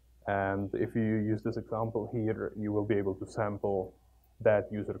 and if you use this example here, you will be able to sample that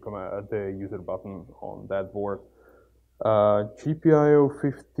user command, the user button on that board. GPIO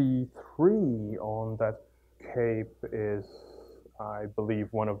 53 on that cape is, I believe,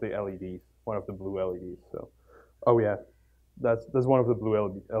 one of the LEDs, one of the blue LEDs. So, oh yeah, that's one of the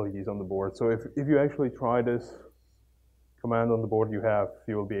blue LEDs on the board. So if you actually try this command on the board you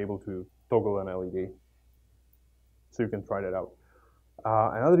will be able to toggle an LED. So you can try that out.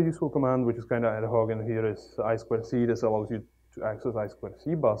 Another useful command, which is kind of ad hoc in here, is I2C. This allows you to access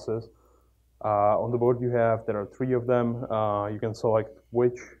I2C buses. On the board there are 3 of them. You can select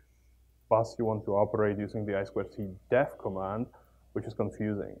which bus you want to operate using the I2C def command, which is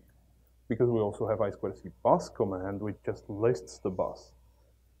confusing because we also have I2C bus command, which just lists the bus.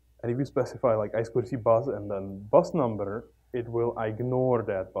 And if you specify like I2C bus and then bus number, it will ignore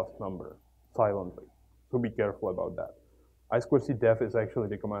that bus number silently. So be careful about that. I2C def is actually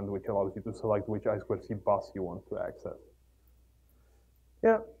the command which allows you to select which I2C bus you want to access.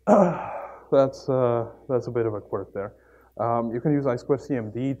 Yeah, that's a bit of a quirk there. You can use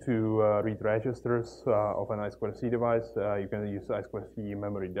I2CMD to read registers of an I2C device. You can use I2C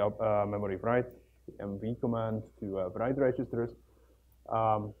memory write, MV command to write registers.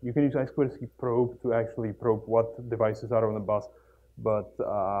 You can use I2C probe to actually probe what devices are on the bus, but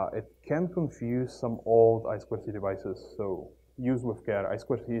it can confuse some old I2C devices, so use with care.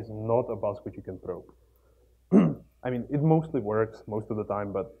 I2C is not a bus which you can probe. I mean, it mostly works most of the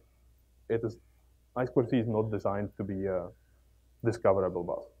time, but I2C is not designed to be a discoverable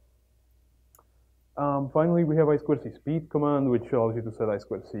bus. Finally, we have I2C speed command, which allows you to set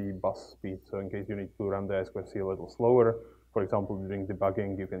I2C bus speed. So in case you need to run the I2C a little slower, for example, during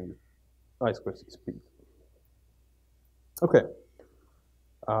debugging, you can use I2C speed. Okay.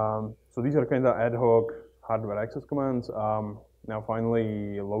 So these are kind of ad hoc hardware access commands. Now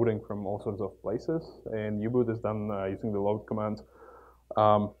finally, loading from all sorts of places. And U-boot is done using the load commands.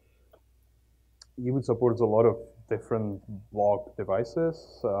 U-boot supports a lot of different block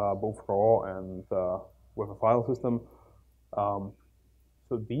devices, both raw and with a file system.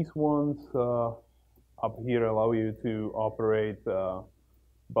 So these ones up here allow you to operate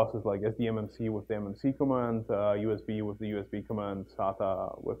buses like SDMMC with the MMC command, USB with the USB command,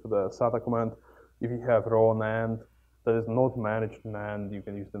 SATA with the SATA command. If you have raw NAND that is not managed NAND, you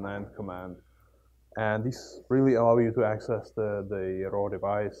can use the NAND command. And these really allow you to access the raw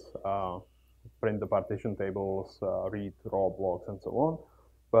device, print the partition tables, read raw blocks, and so on.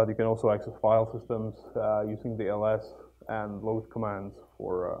 But you can also access file systems using the ls and load commands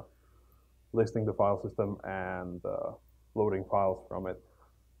for listing the file system and loading files from it.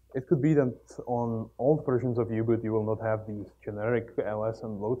 It could be that on old versions of U-boot you will not have these generic ls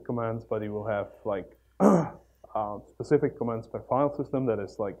and load commands, but you will have like specific commands per file system that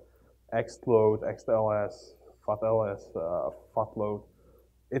is like xload, xls, fatls, fatload.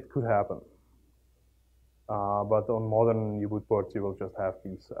 It could happen. But on modern U-boot ports, you will just have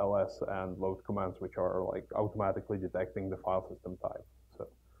these ls and load commands, which are like automatically detecting the file system type. So,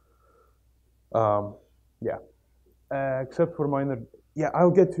 yeah, except for minor, yeah,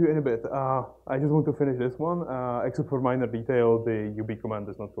 I'll get to it in a bit. I just want to finish this one. Except for minor detail, the UB command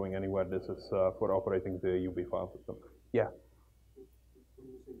is not going anywhere. This is for operating the UB file system. Yeah. When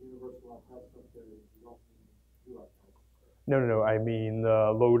you say universal output, there is not UAP. No. I mean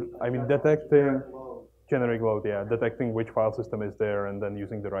load. I mean detecting generic load. Yeah, detecting which file system is there and then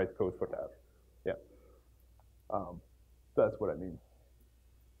using the right code for that. Yeah. That's what I mean.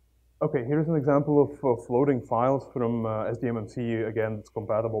 Okay, here's an example of loading files from SDMMC. Again, it's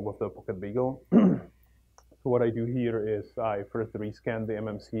compatible with the Pocket Beagle. So what I do here is I first rescan the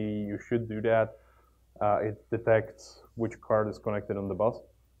MMC. You should do that. It detects which card is connected on the bus,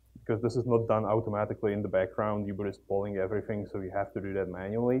 because this is not done automatically in the background. U-boot is pulling everything, so you have to do that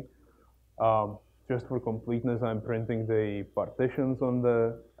manually. Just for completeness, I'm printing the partitions on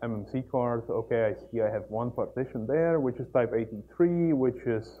the MMC card. Okay, I see I have one partition there, which is type 83, which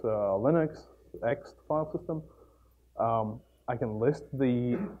is Linux X file system. I can list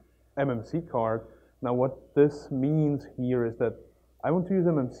the MMC card. Now what this means here is that I want to use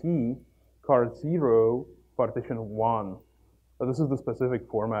MMC card 0, partition 1. So this is the specific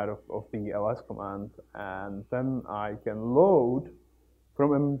format of the ls command. And then I can load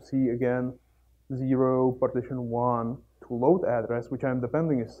from MMC again 0, partition 1 to load address, which I'm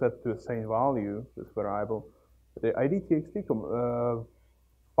depending is set to a same value, this variable. The id.txt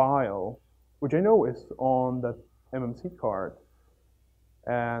file, which I know is on that MMC card.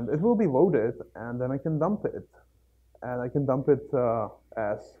 And it will be loaded, and then I can dump it. And I can dump it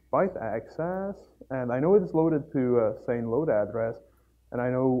as byte access, and I know it's loaded to a same load address, and I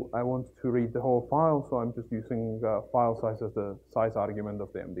know I want to read the whole file, so I'm just using file size as the size argument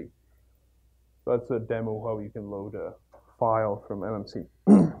of the MD. So that's a demo how you can load a file from MMC.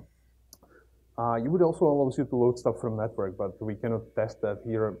 You would also allow you to load stuff from network, but we cannot test that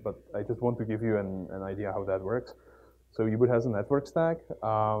here, but I just want to give you an idea how that works. So U-boot has a network stack.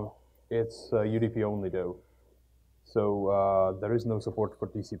 It's UDP only though. So there is no support for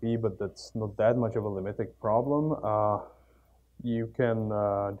TCP, but that's not that much of a limiting problem. You can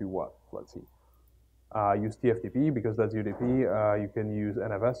do what? Let's see. Use TFTP because that's UDP. You can use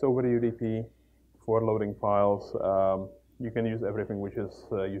NFS over UDP for loading files. You can use everything which is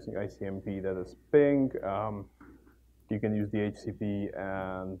using ICMP, that is ping. You can use DHCP,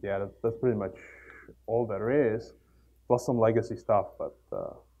 and yeah, that's pretty much all there is, plus some legacy stuff, but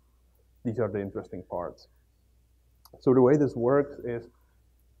these are the interesting parts. So the way this works is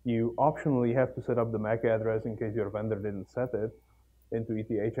you optionally have to set up the MAC address in case your vendor didn't set it into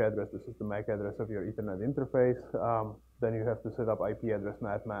ETH address. This is the MAC address of your Ethernet interface. Then you have to set up IP address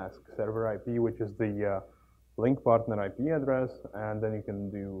NAT mask server IP, which is the link partner IP address. And then you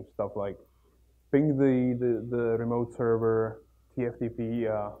can do stuff like ping the remote server, TFTP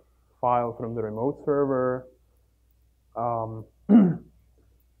file from the remote server.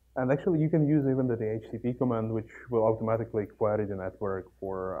 And actually, you can use even the DHCP command, which will automatically query the network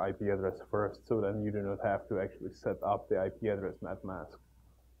for IP address first, so then you do not have to actually set up the IP address NAT mask.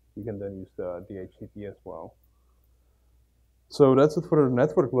 You can then use the DHCP as well. So that's it for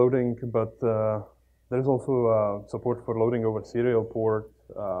network loading, but there's also support for loading over serial port,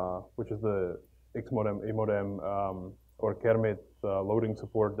 which is the Xmodem, EModem, or Kermit loading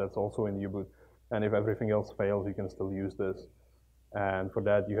support that's also in U-boot. And if everything else fails, you can still use this. And for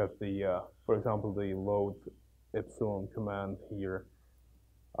that, you have the, for example, the load epsilon command here,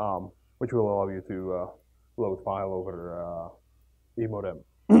 which will allow you to load file over EModem.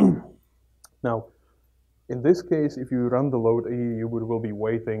 Now, in this case, if you run the load E, U-boot will be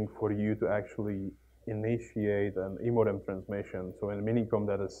waiting for you to actually initiate an EModem transmission. So in Minicom,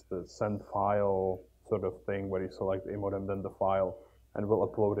 that is the send file sort of thing where you select EModem, then the file, and we'll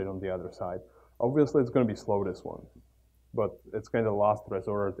upload it on the other side. Obviously, it's going to be slow, this one. But it's kind of last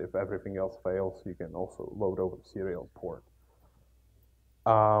resort. If everything else fails, you can also load over the serial port.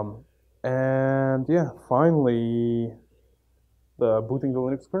 And yeah, finally, the booting the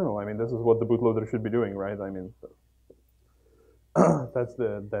Linux kernel. I mean, this is what the bootloader should be doing, right? I mean, that's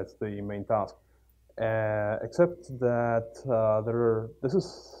the main task. Except that this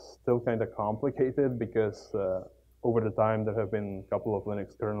is still kind of complicated because over the time there have been a couple of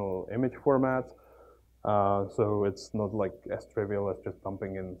Linux kernel image formats. So it's not like as trivial as just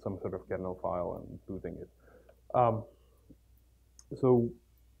dumping in some sort of kernel file and booting it. So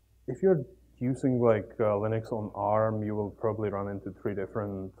if you're using like Linux on ARM, you will probably run into 3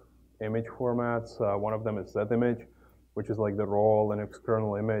 different image formats. One of them is ZImage, which is like the raw Linux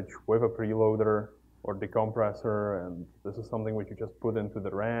kernel image with a preloader or decompressor, and this is something which you just put into the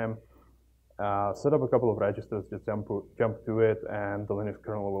RAM, set up a couple of registers, just jump to it, and the Linux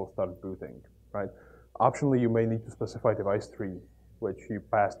kernel will start booting, right? Optionally, you may need to specify device tree, which you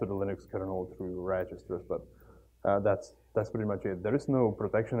pass to the Linux kernel through registers, but that's pretty much it. There is no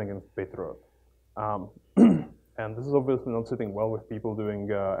protection against bitrot. And this is obviously not sitting well with people doing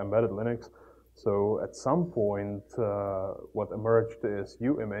embedded Linux. So at some point, what emerged is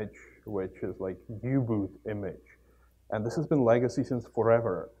uimage, which is like U-boot image. And this has been legacy since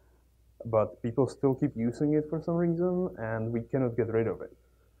forever, but people still keep using it for some reason, and we cannot get rid of it,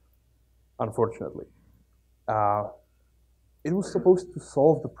 unfortunately. It was supposed to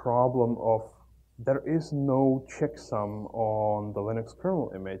solve the problem of there is no checksum on the Linux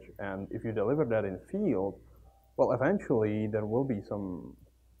kernel image, and if you deliver that in field, well, eventually there will be some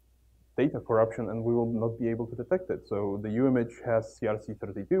data corruption and we will not be able to detect it. So the U-image has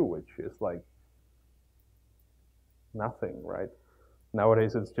CRC32, which is like nothing, right?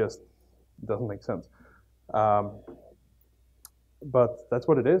 Nowadays it's just doesn't make sense. But that's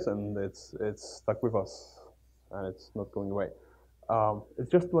what it is, and it's stuck with us, and it's not going away. It's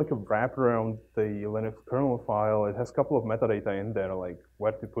just like a wrap around the Linux kernel file. It has a couple of metadata in there, like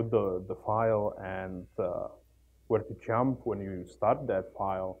where to put the file and where to jump when you start that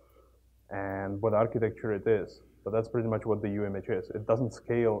file, and what architecture it is. But that's pretty much what the U-image is. It doesn't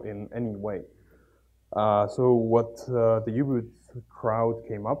scale in any way. So what the U-boot crowd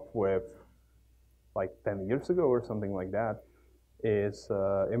came up with like 10 years ago or something like that is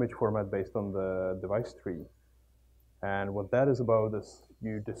image format based on the device tree. And what that is about is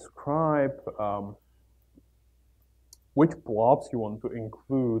you describe which blobs you want to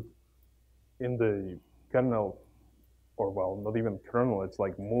include in the kernel, or well, not even kernel, it's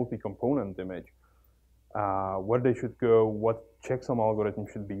like multi-component image, where they should go, what checksum algorithm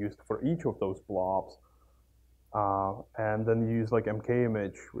should be used for each of those blobs. And then you use like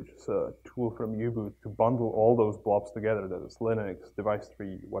mkimage, which is a tool from U-boot to bundle all those blobs together. That is Linux, device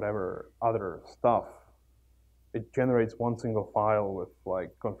tree, whatever other stuff. It generates one single file with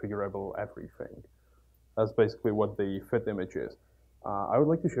like configurable everything. That's basically what the fit image is. I would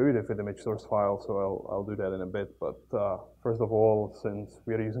like to show you the fit image source file, so I'll do that in a bit. But first of all, since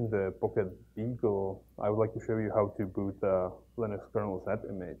we are using the Pocket Beagle, I would like to show you how to boot the Linux kernel Z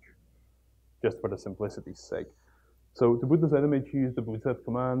image, just for the simplicity's sake. So to boot the Z image, you use the bootz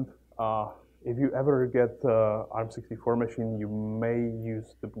command. If you ever get ARM64 machine, you may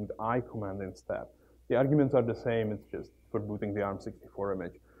use the booti command instead. The arguments are the same, it's just for booting the ARM64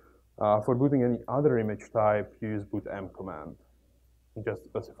 image. For booting any other image type, you use bootm command. And just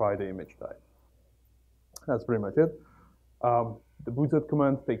specify the image type. That's pretty much it. The bootz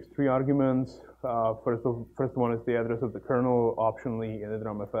command takes 3 arguments. First one is the address of the kernel, optionally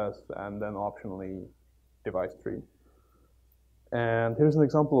initramfs, and then optionally device tree. And here's an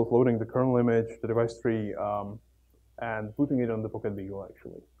example of loading the kernel image, the device tree, and putting it on the Pocket Beagle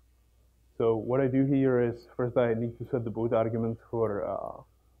actually. So what I do here is, first I need to set the boot argument for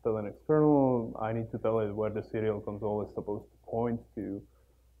the Linux kernel. I need to tell it where the serial console is supposed to point to.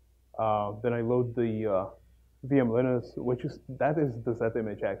 Then I load the VM Linux, that is the Z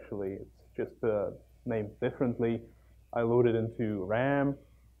image actually. It's just named differently. I load it into RAM.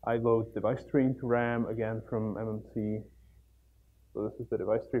 I load device tree into RAM, again from MMC. So this is the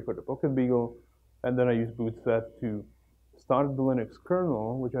device tree for the Pocket Beagle. And then I use bootz to start the Linux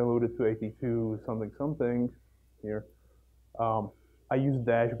kernel, which I loaded to 82 something something here. I use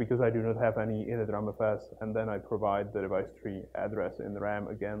dash because I do not have any initramfs, and then I provide the device tree address in the RAM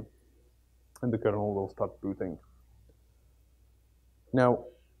again, and the kernel will start booting. Now,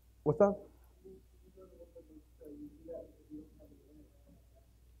 what's that?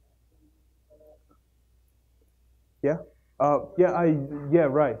 Yeah? Yeah,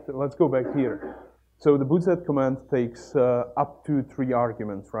 right. Let's go back here. So the bootz command takes up to 3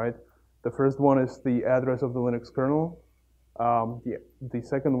 arguments, right? The first one is the address of the Linux kernel. The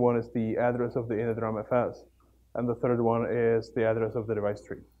second one is the address of the initramfs. And the third one is the address of the device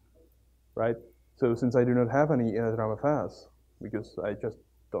tree, right? So since I do not have any initramfs, because I just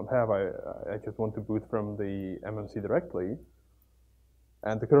don't have, I just want to boot from the MMC directly,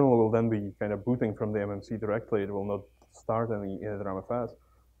 and the kernel will then be kind of booting from the MMC directly. It will not start any initramfs.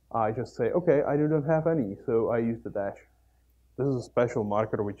 I just say, okay, I do not have any, so I use the dash. This is a special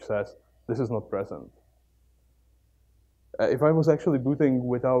marker which says this is not present. If I was actually booting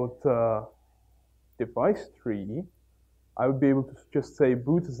without device tree, I would be able to just say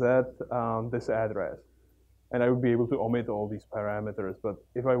bootz this address, and I would be able to omit all these parameters. But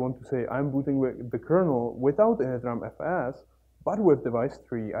if I want to say I'm booting with the kernel without initramfs, but with device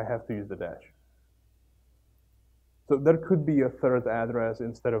tree, I have to use the dash. So there could be a third address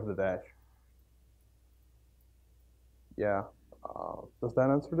instead of the dash. Yeah. Does that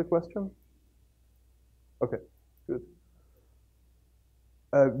answer the question? Okay, good.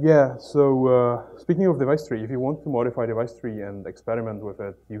 Yeah, so speaking of device tree, if you want to modify device tree and experiment with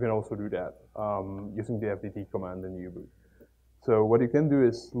it, you can also do that using the fdt command in U-boot. So what you can do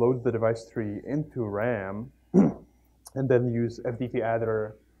is load the device tree into RAM and then use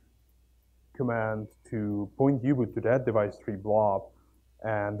fdtadder command to point U-boot to that device tree blob,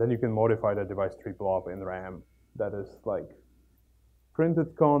 and then you can modify that device tree blob in RAM. That is like print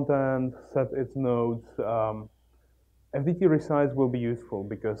its content, set its nodes, FDT resize will be useful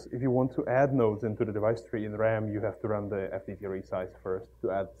because if you want to add nodes into the device tree in RAM, you have to run the FDT resize first to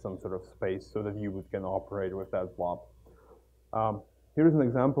add some sort of space so that you can operate with that blob. Here's an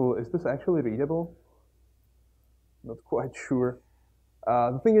example. Is this actually readable? Not quite sure.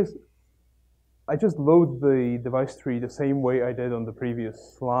 The thing is, I just load the device tree the same way I did on the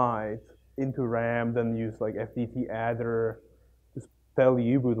previous slide into RAM, then use like FDT adder, just tell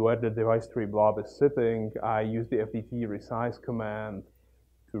U-boot where the device tree blob is sitting. I use the FDT resize command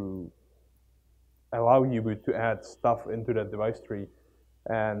to allow U-boot to add stuff into that device tree.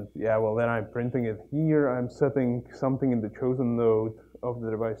 And yeah, well, then I'm printing it here. I'm setting something in the chosen node of the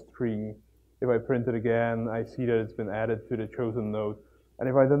device tree. If I print it again, I see that it's been added to the chosen node. And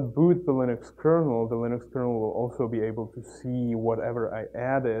if I then boot the Linux kernel will also be able to see whatever I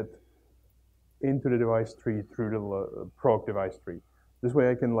added into the device tree through the proc device tree. This way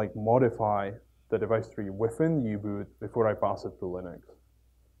I can like modify the device tree within U-boot before I pass it to Linux.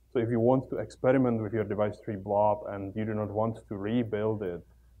 So if you want to experiment with your device tree blob and you do not want to rebuild it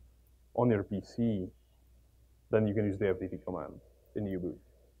on your PC, then you can use the FDT command in U-boot.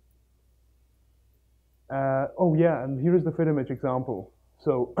 Oh yeah, and here is the fit image example.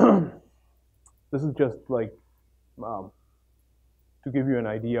 So this is just like to give you an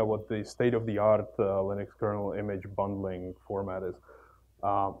idea what the state-of-the-art Linux kernel image bundling format is.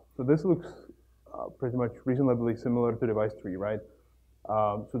 So this looks pretty much reasonably similar to device tree, right?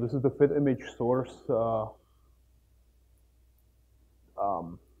 So this is the fit image source. The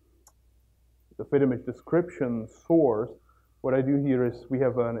fit image description source. What I do here is we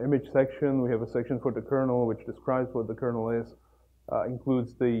have an image section. We have a section for the kernel, which describes what the kernel is.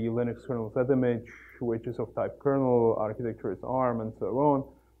 Includes the Linux kernel set image, which is of type kernel, architecture is ARM, and so on.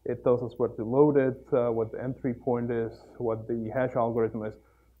 It tells us where to load it, what the entry point is, what the hash algorithm is.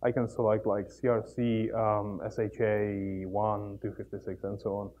 I can select like CRC, SHA 1, 256, and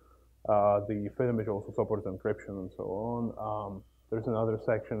so on. The fit image also supports encryption and so on. There's another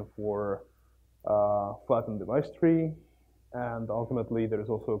section for flattened device tree. And ultimately, there's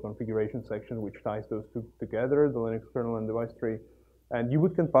also a configuration section which ties those two together, the Linux kernel and device tree. And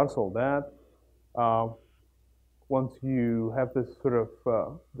U-boot can parse all that. Once you have this sort of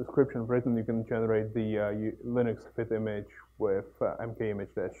description written, you can generate the Linux fit image with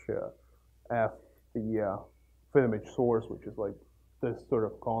mkimage-f, the fit image source, which is like this sort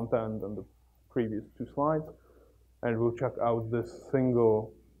of content on the previous two slides. And we'll check out this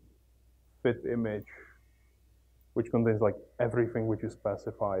single fit image, which contains like everything which is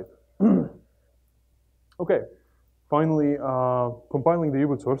specified. Okay, finally, compiling the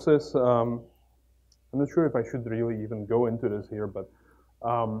U-boot sources. I'm not sure if I should really even go into this here, but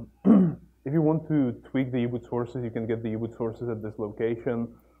if you want to tweak the U-boot sources, you can get the U-boot sources at this location.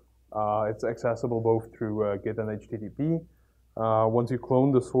 It's accessible both through Git and HTTP. Once you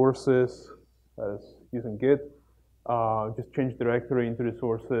clone the sources, as using Git, just change directory into the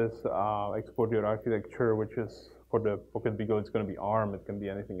sources, export your architecture, which is for the Pocket Beagle, it's going to be ARM. It can be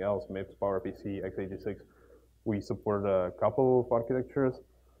anything else, MIPS, PowerPC, x86. We support a couple of architectures.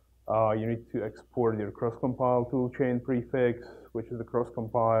 You need to export your cross-compile toolchain prefix, which is the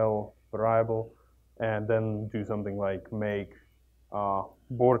cross-compile variable, and then do something like make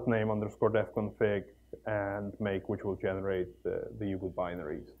board name _ defconfig and make, which will generate the U-boot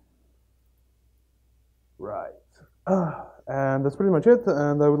binaries. Right. And that's pretty much it.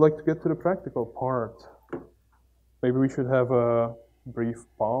 And I would like to get to the practical part. Maybe we should have a brief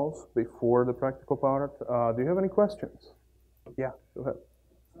pause before the practical part. Do you have any questions? Yeah, go ahead.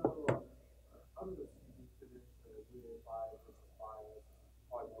 How does you finish the UEFI versus BIOS?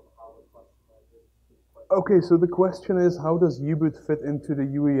 Probably more common question. Okay, so the question is, how does U-boot fit into the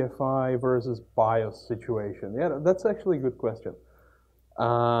UEFI versus BIOS situation? Yeah, that's actually a good question.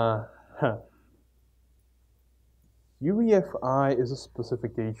 UEFI is a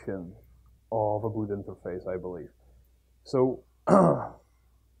specification of a boot interface, I believe. So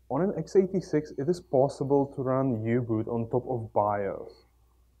on an x86, it is possible to run U-boot on top of BIOS.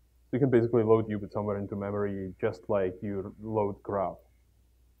 You can basically load U-boot somewhere into memory, just like you load grub,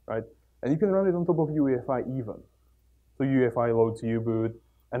 right? And you can run it on top of UEFI even. So UEFI loads U-boot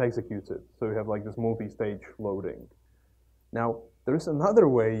and executes it. So you have like this multi-stage loading. Now, there is another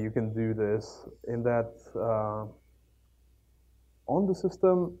way you can do this in that on the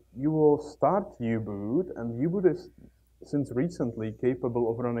system, you will start U-boot, and U-boot is, since recently, capable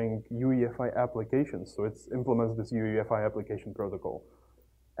of running UEFI applications. So it implements this UEFI application protocol.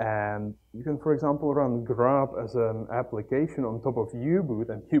 And you can, for example, run grub as an application on top of U-boot,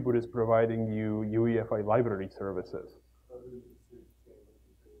 and U-boot is providing you UEFI library services.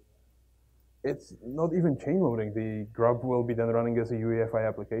 It's not even chain loading. The grub will be then running as a UEFI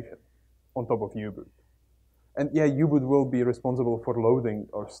application on top of U-boot. And yeah, U-boot will be responsible for loading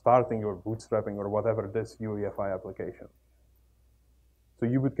or starting or bootstrapping or whatever this UEFI application. So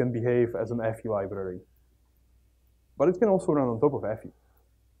U-boot can behave as an FE library. But it can also run on top of FE.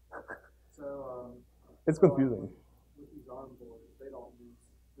 So it's confusing. With these ARM boards, they don't use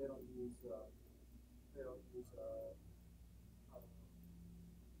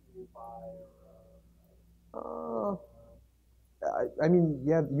UEFI or I mean,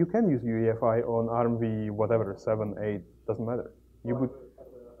 yeah, you can use UEFI on ARMv whatever 7, 8, doesn't matter. U-boot.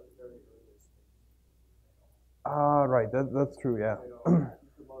 Right. That's true. Yeah.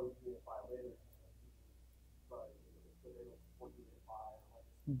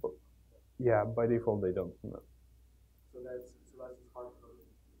 Yeah, by default they don't. No. So that's just hard coding.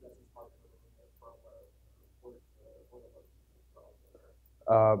 That's just hard coding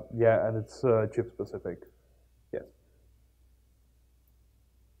firmware. Yeah, and it's chip specific. Yes.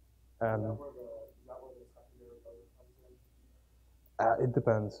 And Is that where the secondary code comes in? it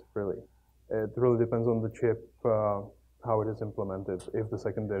depends, really. It really depends on the chip, how it is implemented, if the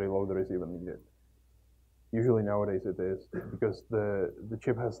secondary loader is even needed. Usually nowadays it is, because the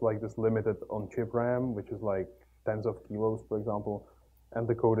chip has like this limited on-chip RAM, which is like tens of kilos, for example, and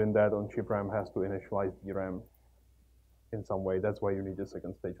the code in that on-chip RAM has to initialize DRAM in some way. That's why you need a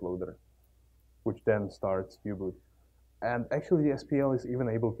second stage loader, which then starts U-boot. And actually the SPL is even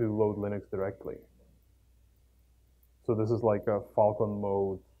able to load Linux directly. So this is like a Falcon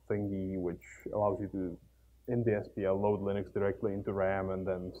mode thingy, which allows you to, in the SPL, load Linux directly into RAM and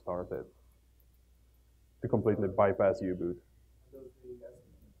then start it to completely bypass U-boot. Does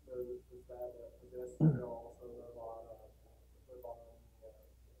the SPL also live on the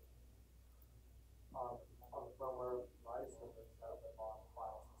firmware device, or does that live on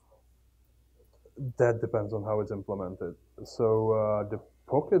file system? That depends on how it's implemented. So the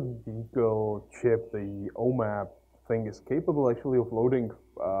Pocket Beagle chip, the OMAP thing, is capable actually of loading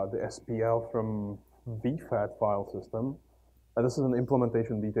the SPL from VFAT file system. And this is an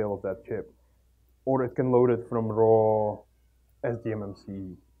implementation detail of that chip. Or it can load it from raw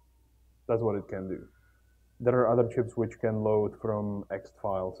SDMMC. That's what it can do. There are other chips which can load from ext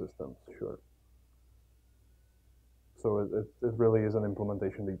file systems, sure. So it really is an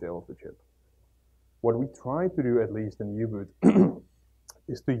implementation detail of the chip. What we try to do, at least in U-boot,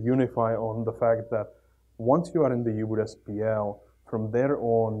 is to unify on the fact that once you are in the U-boot SPL, from there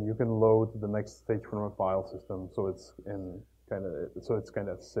on you can load the next stage from a file system. So it's kind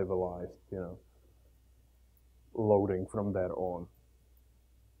of civilized, you know, loading from there on.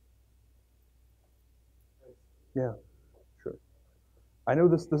 Yeah, sure. I know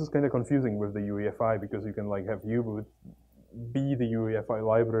this is kind of confusing with the UEFI, because you can like have U-boot be the UEFI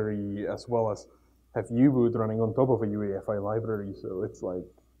library as well as have U-boot running on top of a UEFI library. So it's like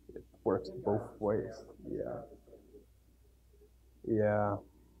it works both ways. Yeah. Yeah.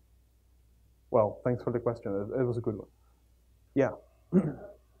 Well, thanks for the question. It was a good one. Yeah.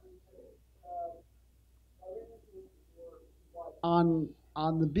 On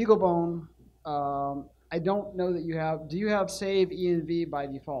the BeagleBone, I don't know that you have. Do you have save env by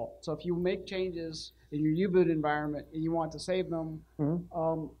default? So if you make changes in your U-boot environment and you want to save them,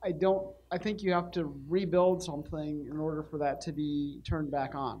 I think you have to rebuild something in order for that to be turned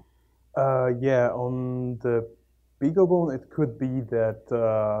back on. Yeah, on the BeagleBone, it could be that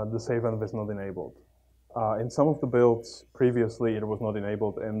the save env is not enabled. In some of the builds previously, it was not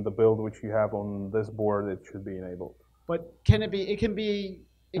enabled. In the build which you have on this board, it should be enabled. But can it be?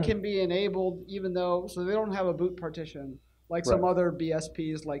 It can be enabled even though, so they don't have a boot partition like some other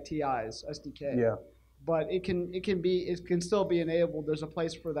BSPs like TI's SDK. Yeah. But it can still be enabled. There's a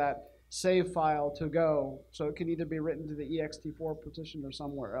place for that save file to go, so it can either be written to the ext4 partition or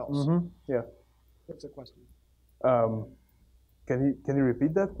somewhere else. Yeah. What's the question? Can you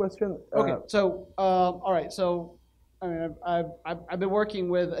repeat that question? Okay. So all right. So I mean, I've been working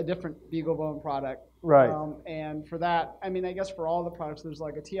with a different BeagleBone product. Right. And for that, I mean, I guess for all the products, there's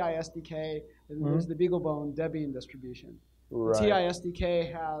like a TI SDK, and there's the BeagleBone Debian distribution. Right. The TI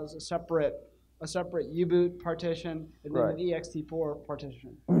SDK has a separate U-boot partition, and then an ext4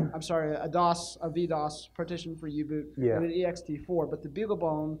 partition. I'm sorry, a VDOS partition for U-boot, and an ext4. But the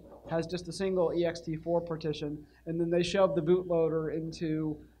BeagleBone has just a single ext4 partition, and then they shove the bootloader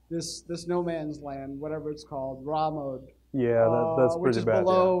into this no man's land, whatever it's called, raw mode. Yeah, that's pretty bad.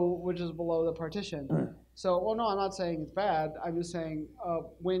 Which is below the partition. So, well, no, I'm not saying it's bad. I'm just saying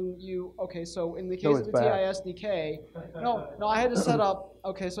when you, so in the case of the TI SDK, no, I had to set up,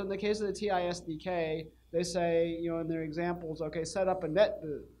 so in the case of the TI SDK, they say, in their examples, set up a net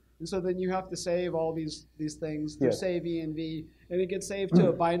boot. And so then you have to save all these things through Yes. save env, and it gets saved to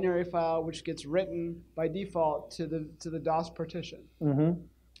a binary file, which gets written by default to the DOS partition,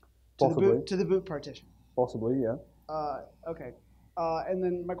 Possibly. to the boot partition. Possibly, yeah. Okay. And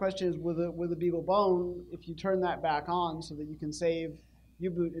then my question is, with a BeagleBone, if you turn that back on so that you can save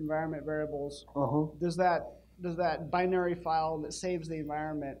U-boot environment variables, does that binary file that saves the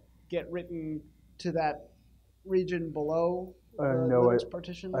environment get written to that region below the No, Linux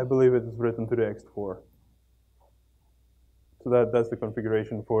partition? I believe it is written to the ext4. So that's the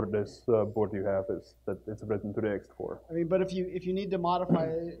configuration for this board you have, is that it's written to the ext4. I mean, but if you need to modify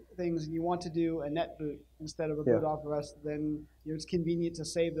things and you want to do a net boot instead of a boot off of us, then it's convenient to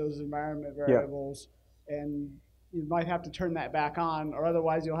save those environment variables, and you might have to turn that back on, or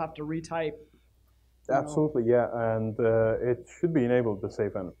otherwise you'll have to retype. Absolutely, yeah, and it should be enabled, the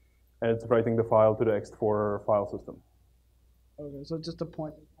save env, and it's writing the file to the ext4 file system. Okay, so just a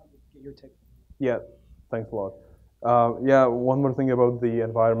point to get your take. Yeah, thanks a lot. Yeah, one more thing about the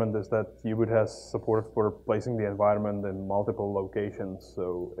environment is that U-boot has support for placing the environment in multiple locations,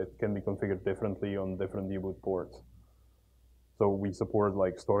 so it can be configured differently on different U-boot ports. So we support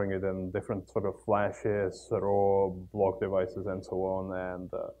like storing it in different sort of flashes, raw block devices, and so on, and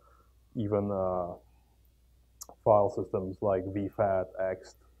even file systems like vfat,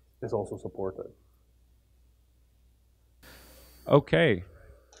 ext is also supported. Okay,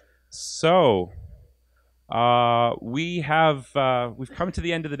 so we've come to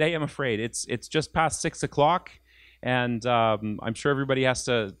the end of the day. I'm afraid it's just past 6 o'clock, and I'm sure everybody has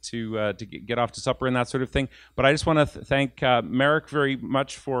to get off to supper and that sort of thing. But I just want to thank Marek very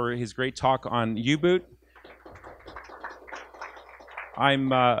much for his great talk on U-boot.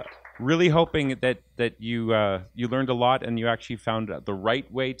 I'm really hoping that you learned a lot and you actually found the right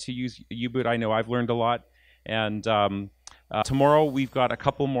way to use U-boot. I know I've learned a lot, and tomorrow we've got a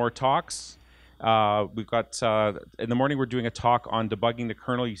couple more talks. We've got, in the morning, we're doing a talk on debugging the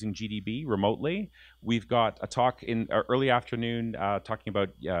kernel using GDB remotely. We've got a talk in early afternoon talking about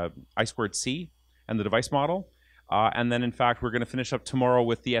I2C and the device model. And then, in fact, we're going to finish up tomorrow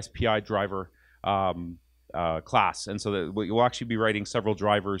with the SPI driver class. And so that we'll actually be writing several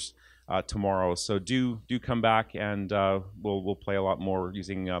drivers tomorrow. So do come back, and we'll play a lot more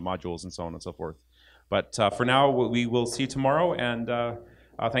using modules and so on and so forth. But for now, we will see you tomorrow, and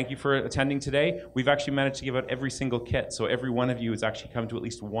thank you for attending today. We've actually managed to give out every single kit, so every one of you has actually come to at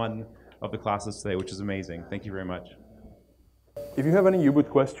least one of the classes today, which is amazing. Thank you very much. If you have any U-boot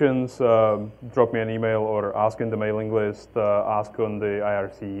questions, drop me an email or ask in the mailing list, ask on the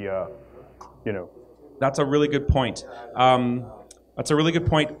IRC, That's a really good point.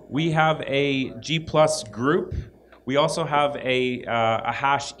 We have a G+ group. We also have a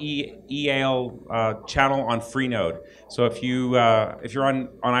hash EALE channel on Freenode. So if you're on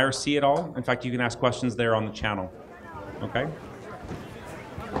IRC at all, in fact, you can ask questions there on the channel. Okay.